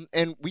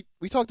 And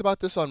we talked about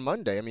this on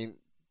Monday. I mean,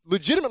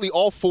 legitimately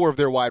all 4 of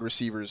their wide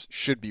receivers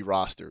should be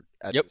rostered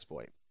at this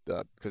point.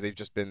 Because they've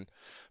just been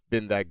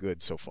that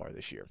good so far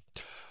this year.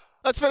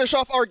 Let's finish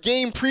off our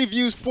game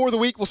previews for the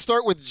week. We'll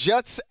start with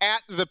Jets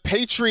at the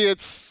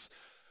Patriots.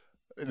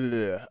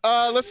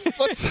 Let's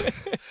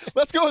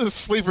go with a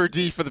sleeper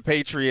D for the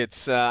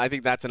Patriots. I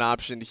think that's an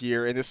option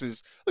here. And this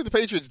is the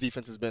Patriots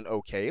defense has been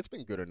okay. It's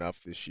been good enough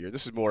this year.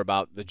 This is more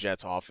about the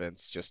Jets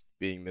offense just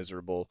being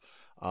miserable.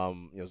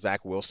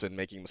 Zach Wilson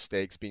making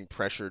mistakes, being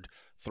pressured,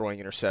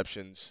 throwing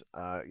interceptions,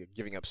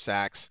 giving up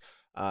sacks.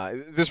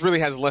 This really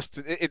has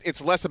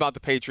it's less about the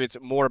Patriots,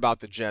 more about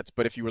the Jets.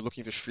 But if you were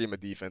looking to stream a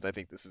defense, I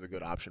think this is a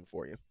good option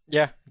for you.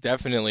 Yeah,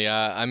 definitely.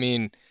 I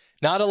mean,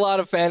 not a lot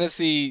of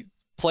fantasy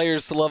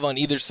players to love on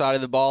either side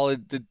of the ball.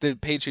 The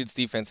Patriots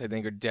defense, I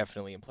think, are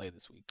definitely in play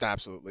this week.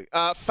 Absolutely.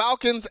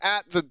 Falcons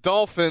at the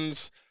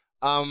Dolphins.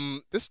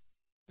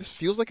 This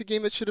feels like a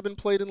game that should have been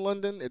played in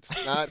London. It's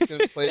not. It's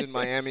going to be played in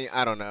Miami.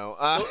 I don't know.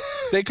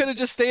 They could have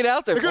just stayed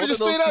out there. Both of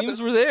those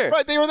teams were there.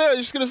 Right, they were there.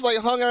 They're just going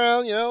to hung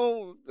around,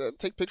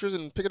 take pictures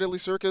in Piccadilly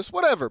Circus,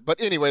 whatever. But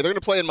anyway, they're going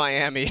to play in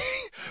Miami.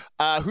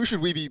 Who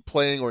should we be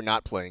playing or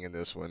not playing in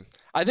this one?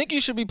 I think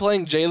you should be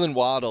playing Jalen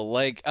Waddle.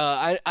 Like,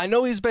 I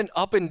know he's been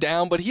up and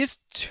down, but he has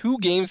 2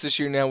 games this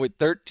year now with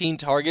 13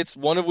 targets,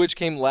 one of which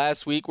came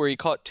last week where he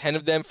caught 10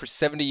 of them for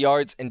 70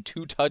 yards and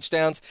 2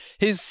 touchdowns.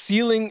 His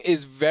ceiling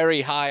is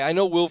very high. I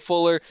know Will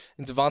Fuller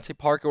and Devontae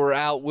Parker were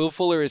out. Will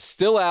Fuller is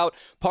still out.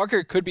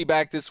 Parker could be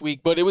back this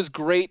week, but it was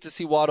great to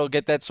see Waddle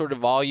get that sort of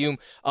volume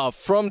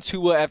from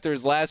Tua after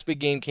his last big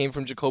game came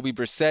from Jacoby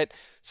Brissett.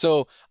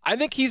 So I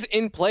think he's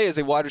in play as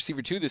a wide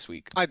receiver 2 this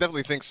week. I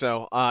definitely think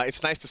so.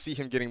 It's nice to see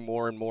him getting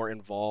more and more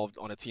involved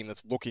on a team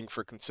that's looking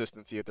for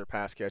consistency at their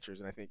pass catchers,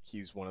 and I think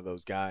he's one of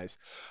those guys.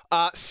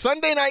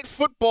 Sunday Night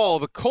Football,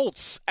 the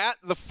Colts at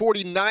the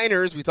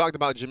 49ers. We talked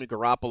about Jimmy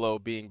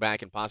Garoppolo being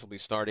back and possibly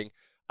starting.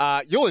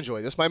 You'll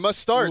enjoy this. My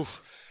must-starts.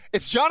 Oof.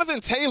 It's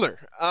Jonathan Taylor,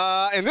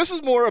 and this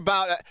is more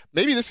about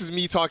maybe this is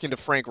me talking to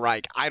Frank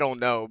Reich. I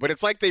don't know, but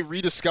it's like they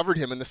rediscovered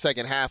him in the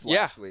second half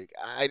last week.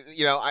 I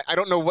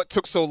don't know what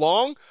took so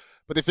long,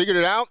 but they figured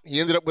it out. He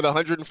ended up with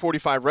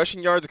 145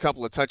 rushing yards, a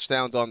couple of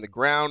touchdowns on the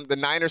ground. The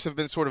Niners have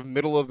been sort of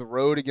middle of the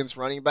road against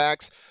running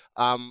backs.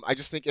 I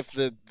just think if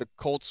the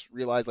Colts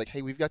realize, like,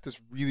 hey, we've got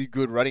this really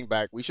good running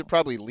back, we should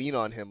probably lean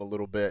on him a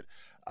little bit.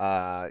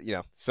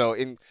 So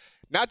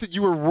not that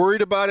you were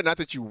worried about it, not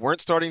that you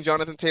weren't starting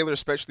Jonathan Taylor,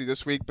 especially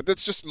this week, but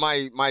that's just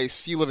my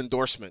seal of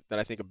endorsement that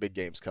I think a big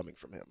game's coming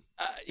from him.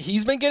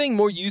 He's been getting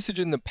more usage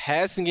in the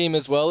passing game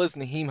as well as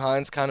Nyheim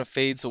Hines kind of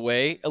fades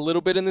away a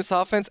little bit in this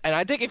offense. And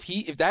I think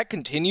if that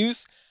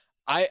continues,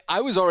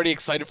 I was already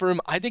excited for him.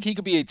 I think he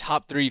could be a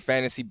top 3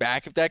 fantasy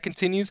back if that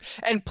continues.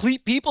 And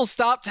people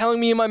stop telling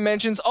me in my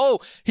mentions, oh,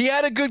 he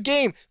had a good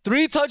game.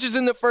 3 touches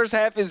in the first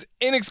half is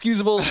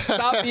inexcusable.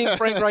 Stop being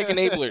Frank Reich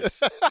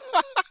enablers.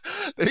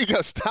 There you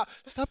go. Stop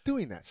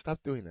doing that.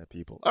 Stop doing that,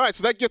 people. All right,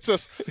 so that gets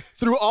us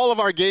through all of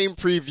our game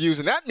previews,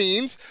 and that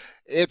means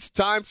it's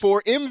time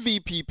for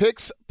MVP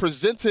Picks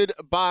presented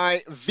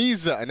by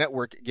Visa, a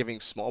network giving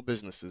small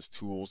businesses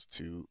tools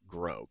to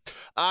grow.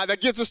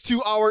 That gets us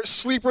to our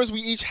sleepers. We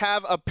each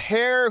have a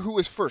pair. Who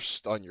is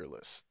first on your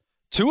list?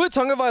 Tua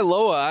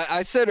Tagovailoa,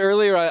 I said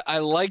earlier I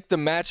liked the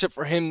matchup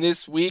for him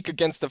this week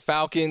against the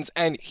Falcons,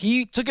 and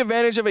he took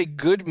advantage of a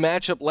good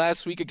matchup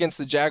last week against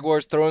the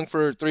Jaguars, throwing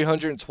for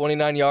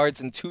 329 yards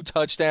and 2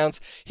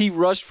 touchdowns. He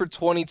rushed for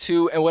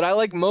 22, and what I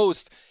like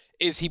most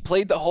is he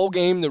played the whole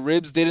game. The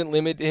ribs didn't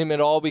limit him at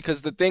all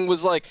because the thing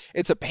was like,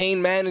 it's a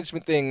pain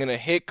management thing and a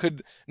hit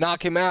could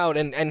knock him out.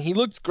 And he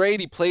looked great.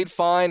 He played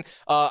fine.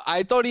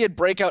 I thought he had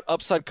breakout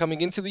upside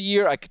coming into the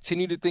year. I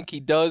continue to think he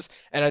does.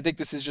 And I think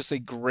this is just a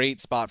great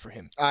spot for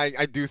him.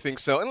 I do think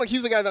so. And look,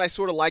 he's the guy that I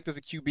sort of liked as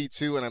a QB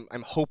too. And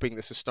I'm hoping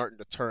this is starting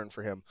to turn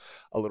for him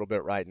a little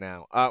bit right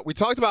now. We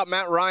talked about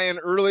Matt Ryan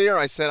earlier.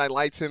 I said I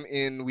liked him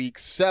in week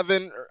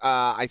 7.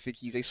 I think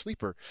he's a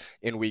sleeper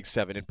in week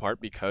 7 in part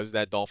because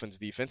that Dolphins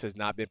defense has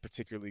not been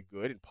particularly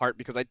good, in part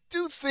because I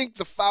do think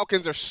the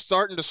Falcons are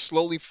starting to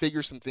slowly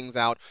figure some things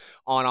out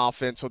on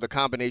offense. So the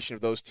combination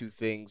of those 2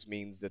 things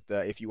means that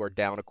if you are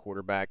down a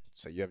quarterback,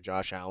 say you have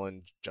Josh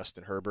Allen,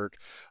 Justin Herbert,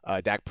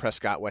 Dak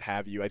Prescott, what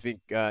have you, I think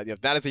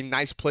that is a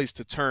nice place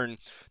to turn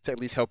to at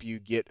least help you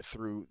get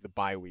through the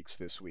bye weeks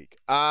this week.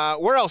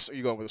 Where else are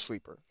you going with a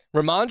sleeper?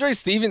 Ramondre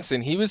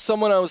Stevenson. He was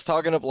someone I was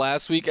talking up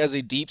last week as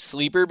a deep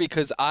sleeper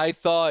because I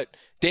thought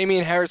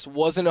Damian Harris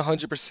wasn't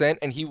 100%,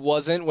 and he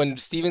wasn't. When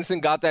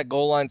Stevenson got that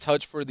goal line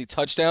touch for the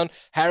touchdown,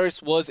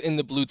 Harris was in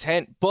the blue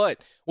tent. But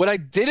what I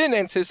didn't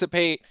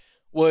anticipate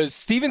was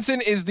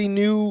Stevenson is the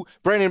new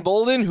Brandon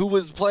Bolden, who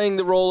was playing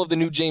the role of the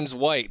new James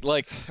White.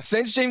 Like,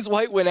 since James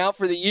White went out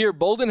for the year,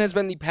 Bolden has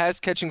been the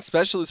pass-catching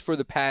specialist for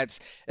the Pats.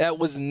 That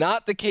was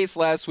not the case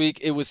last week.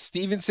 It was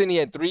Stevenson. He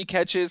had 3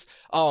 catches.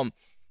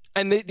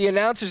 And the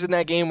announcers in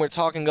that game were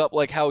talking up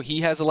like how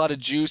he has a lot of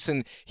juice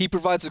and he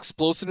provides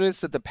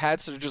explosiveness that the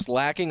Pats are just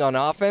lacking on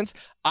offense.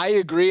 I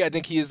agree. I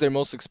think he is their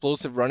most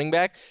explosive running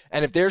back.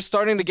 And if they're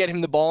starting to get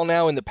him the ball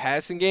now in the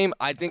passing game,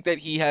 I think that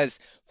he has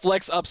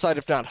flex upside,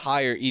 if not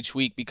higher, each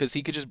week because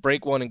he could just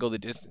break one and go the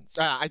distance.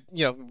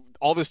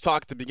 All this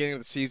talk at the beginning of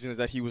the season is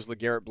that he was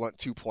LeGarrette Blount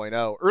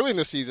 2.0. Early in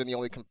the season, the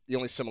only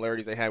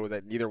similarities they had was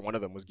that neither one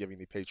of them was giving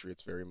the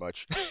Patriots very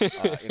much in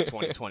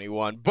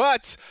 2021.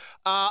 But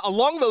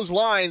along those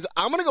lines,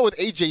 I'm going to go with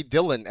A.J.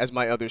 Dillon as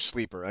my other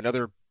sleeper,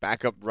 another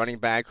backup running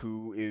back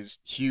who is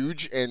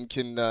huge and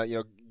can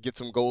get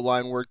some goal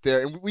line work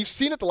there. And we've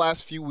seen it the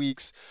last few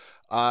weeks.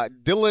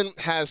 Dillon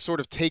has sort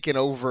of taken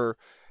over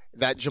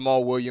that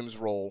Jamal Williams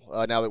role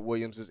now that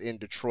Williams is in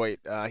Detroit.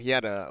 He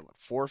had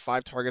 4 or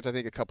 5 targets, I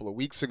think, a couple of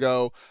weeks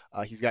ago.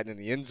 He's gotten in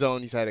the end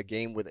zone. He's had a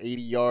game with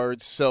 80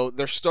 yards. So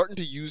they're starting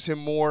to use him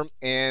more.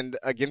 And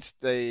against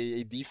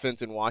a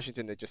defense in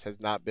Washington that just has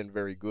not been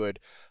very good,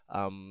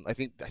 I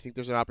think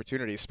there's an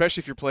opportunity,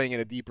 especially if you're playing in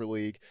a deeper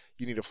league.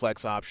 You need a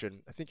flex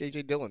option. I think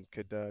A.J. Dillon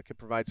could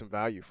provide some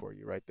value for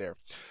you right there.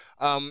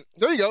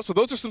 There you go. So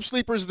those are some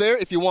sleepers there.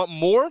 If you want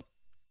more,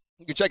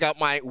 you can check out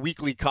my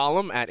weekly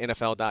column at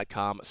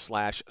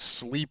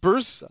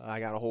NFL.com/sleepers. I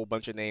got a whole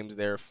bunch of names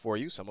there for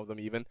you, some of them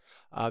even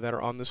that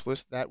are on this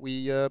list that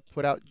we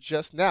put out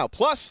just now.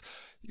 Plus,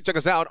 You can check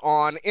us out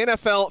on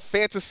NFL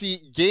Fantasy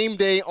Game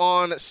Day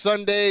on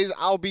Sundays.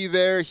 I'll be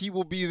there. He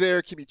will be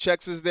there. Kimmy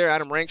Checks is there.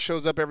 Adam Rank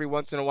shows up every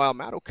once in a while.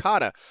 Matt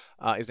Okada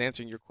is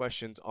answering your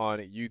questions on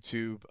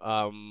YouTube.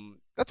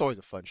 That's always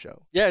a fun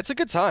show. Yeah, it's a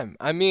good time.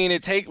 I mean,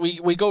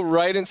 we go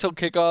right until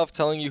kickoff,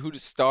 telling you who to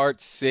start,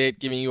 sit,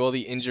 giving you all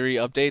the injury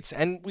updates,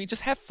 and we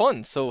just have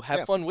fun. So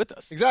have fun with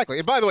us. Exactly.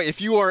 And by the way,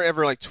 if you are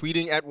ever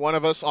tweeting at one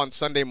of us on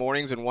Sunday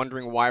mornings and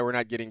wondering why we're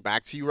not getting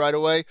back to you right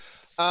away,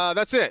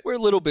 that's it. We're a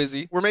little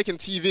busy. We're making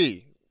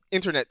TV,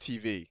 internet,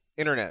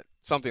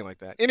 something like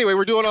that. Anyway,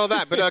 we're doing all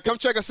that, but come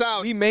check us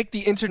out. We make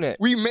the internet.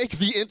 We make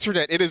the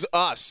internet. It is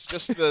us,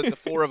 just the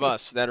four of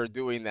us that are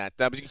doing that.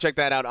 But you can check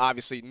that out,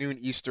 obviously, noon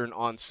Eastern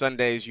on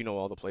Sundays. You know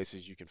all the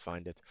places you can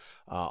find it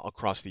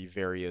across the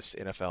various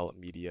NFL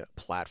media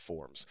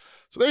platforms.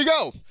 So there you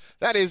go.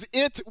 That is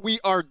it. We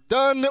are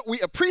done. We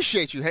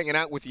appreciate you hanging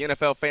out with the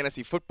NFL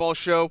Fantasy Football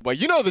Show. But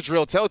you know the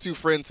drill. Tell two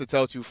friends to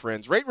tell two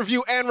friends. Rate,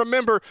 review, and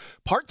remember,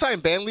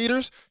 part-time band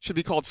leaders should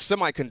be called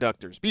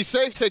semiconductors. Be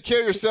safe, take care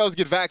of yourselves,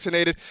 get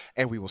vaccinated,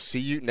 and we will see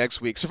you next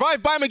week.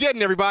 Survive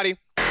Bimageddon, everybody.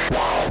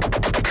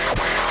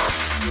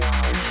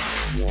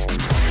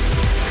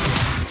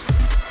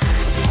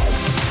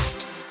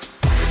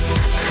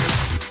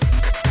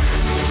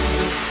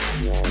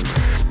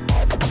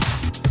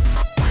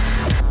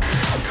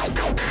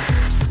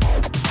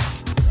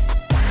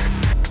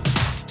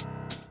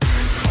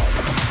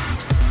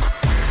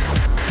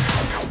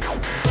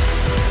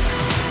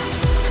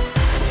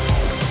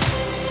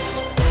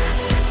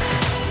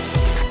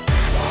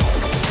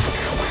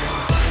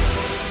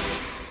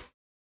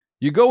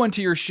 You go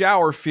into your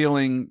shower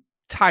feeling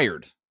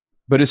tired,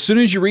 but as soon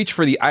as you reach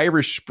for the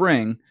Irish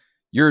Spring,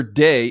 your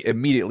day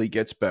immediately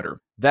gets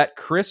better. That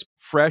crisp,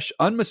 fresh,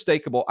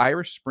 unmistakable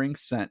Irish Spring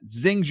scent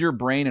zings your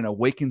brain and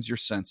awakens your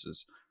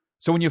senses.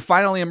 So when you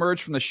finally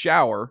emerge from the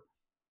shower,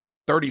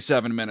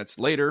 37 minutes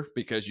later,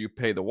 because you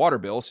pay the water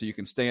bill so you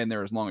can stay in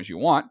there as long as you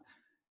want,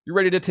 you're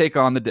ready to take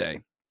on the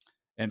day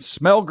and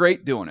smell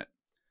great doing it.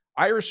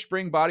 Irish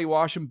Spring Body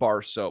Wash and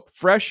Bar Soap.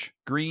 Fresh,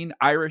 green,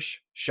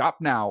 Irish. Shop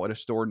now at a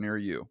store near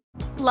you.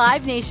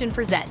 Live Nation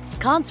presents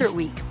Concert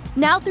Week.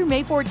 Now through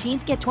May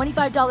 14th, get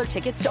 $25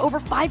 tickets to over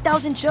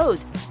 5,000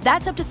 shows.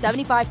 That's up to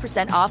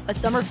 75% off a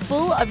summer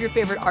full of your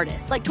favorite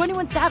artists like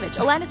 21 Savage,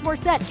 Alanis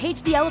Morissette,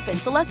 Cage the Elephant,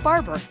 Celeste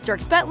Barber,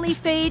 Dierks Bentley,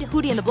 Fade,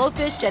 Hootie and the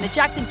Blowfish, Janet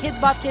Jackson, Kidz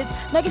Bop Kids,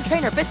 Meghan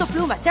Trainor, Peso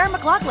Pluma, Sarah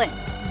McLachlan.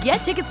 Get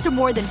tickets to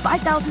more than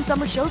 5,000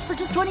 summer shows for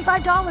just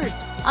 $25.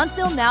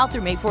 Until now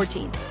through May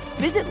 14th.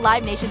 Visit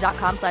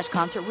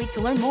LiveNation.com/Concert Week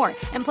to learn more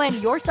and plan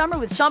your summer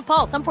with Sean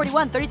Paul, Sum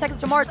 41, 30 Seconds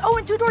to Mars,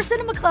 and Two Door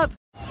Cinema Club.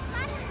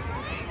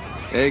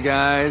 Hey,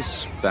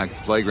 guys. Back at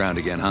the playground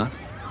again, huh?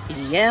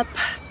 Yep.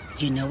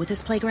 You know what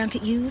this playground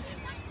could use?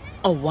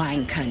 A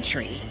wine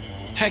country.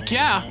 Heck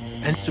yeah.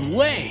 And some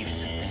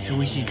waves so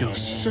we could go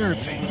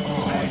surfing.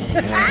 Oh,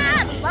 yeah.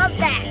 Ah, love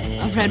that.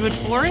 A redwood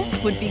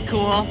forest would be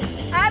cool.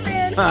 I'm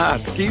in.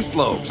 Ski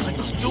slopes.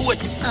 Let's do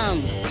it.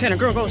 Can a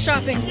girl go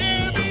shopping?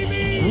 Yeah,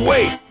 baby.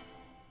 Wait.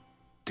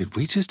 Did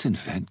we just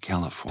invent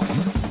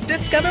California?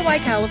 Discover why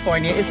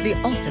California is the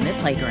ultimate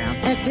playground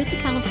at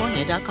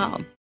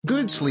visitcalifornia.com.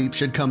 Good sleep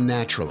should come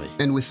naturally,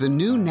 and with the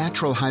new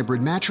Natural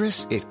Hybrid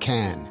mattress, it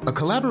can. A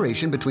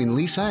collaboration between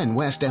Lisa and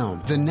West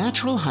Elm, the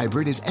Natural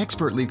Hybrid is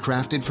expertly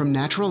crafted from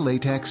natural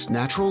latex,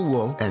 natural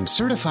wool, and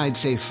certified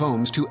safe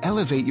foams to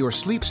elevate your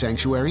sleep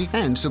sanctuary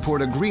and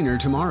support a greener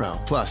tomorrow.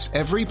 Plus,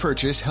 every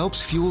purchase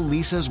helps fuel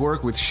Lisa's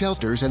work with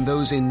shelters and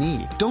those in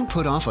need. Don't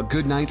put off a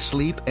good night's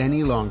sleep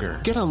any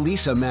longer. Get a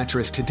Lisa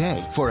mattress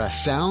today for a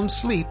sound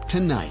sleep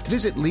tonight.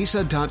 Visit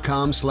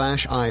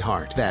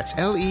lisa.com/iHeart. That's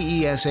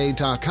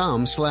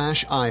LEESA.com/iHeart.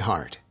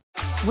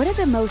 What do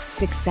the most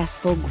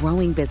successful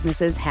growing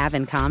businesses have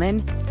in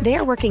common?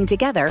 They're working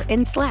together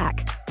in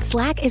Slack.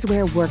 Slack is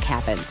where work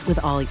happens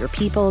with all your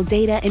people,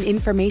 data, and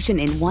information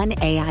in one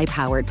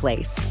AI-powered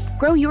place.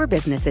 Grow your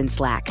business in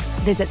Slack.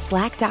 Visit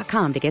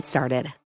slack.com to get started.